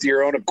games with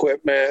your own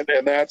equipment,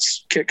 and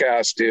that's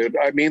kick-ass, dude.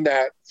 I mean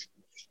that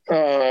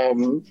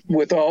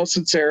with all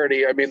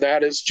sincerity. I mean,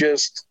 that is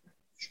just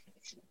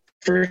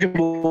freaking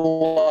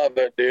love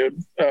it,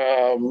 dude.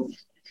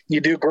 You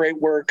do great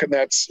work, and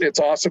it's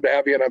awesome to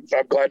have you. And I'm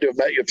glad to have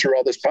met you through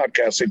all this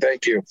podcasting.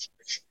 Thank you.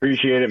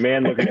 Appreciate it,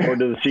 man. Looking forward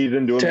to the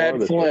season. Doing Ted more of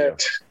this.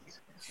 Flint.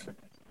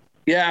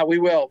 Yeah, we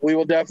will. We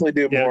will definitely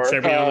do more.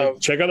 Check out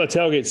the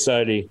Tailgate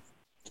Society.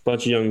 It's a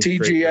bunch of young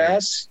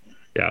TGS.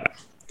 Yeah.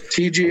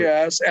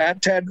 TGS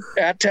at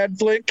Ted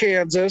Flint,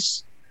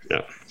 Kansas.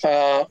 Yeah.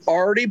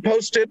 Already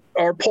posted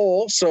our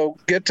poll, so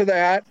get to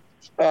that.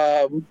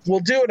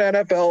 We'll do an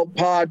NFL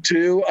pod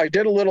too. I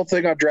did a little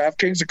thing on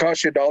DraftKings. It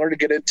costs you $1 to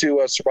get into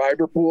a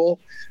survivor pool.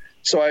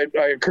 So I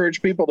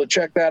encourage people to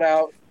check that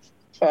out.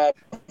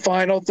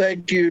 Final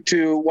thank you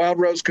to Wild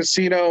Rose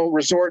Casino,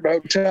 Resort and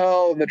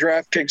Hotel, and the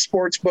DraftKings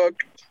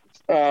Sportsbook.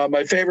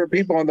 My favorite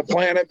people on the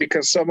planet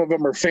because some of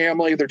them are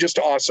family. They're just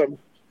awesome.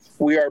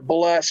 We are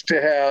blessed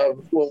to have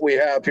what we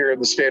have here in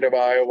the state of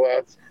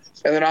Iowa.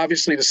 And then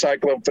obviously the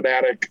Cyclone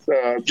Fanatic,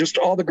 just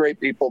all the great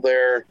people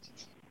there.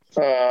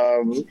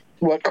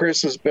 What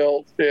Chris has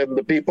built and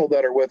the people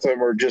that are with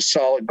him are just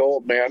solid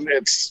gold, man.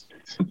 It's,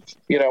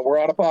 we're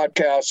on a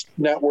podcast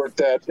network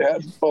that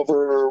had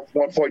over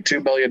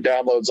 1.2 million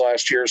downloads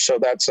last year. So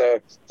that's a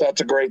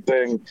great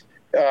thing.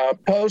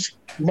 Most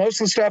of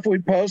the stuff we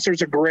post,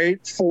 there's a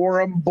great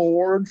forum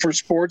board for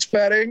sports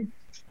betting.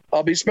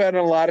 I'll be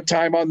spending a lot of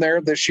time on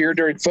there this year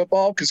during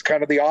football because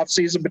kind of the off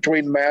season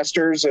between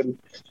Masters and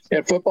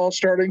football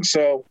starting.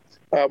 So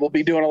we'll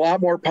be doing a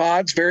lot more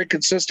pods, very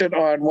consistent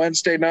on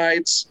Wednesday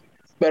nights,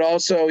 but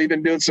also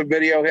even doing some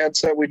video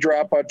hits that we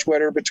drop on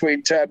Twitter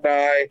between Ted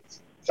and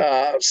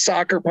I.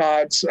 Soccer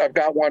pods, I've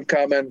got one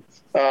coming.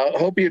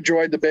 Hope you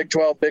enjoyed the Big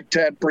 12, Big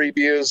 10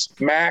 previews.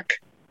 MAC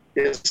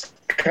is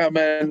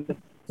coming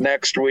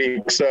next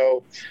week.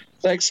 So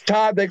thanks,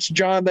 Todd. Thanks,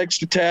 John. Thanks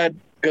to Ted.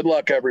 Good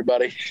luck,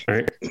 everybody. All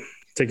right.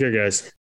 Take care, guys.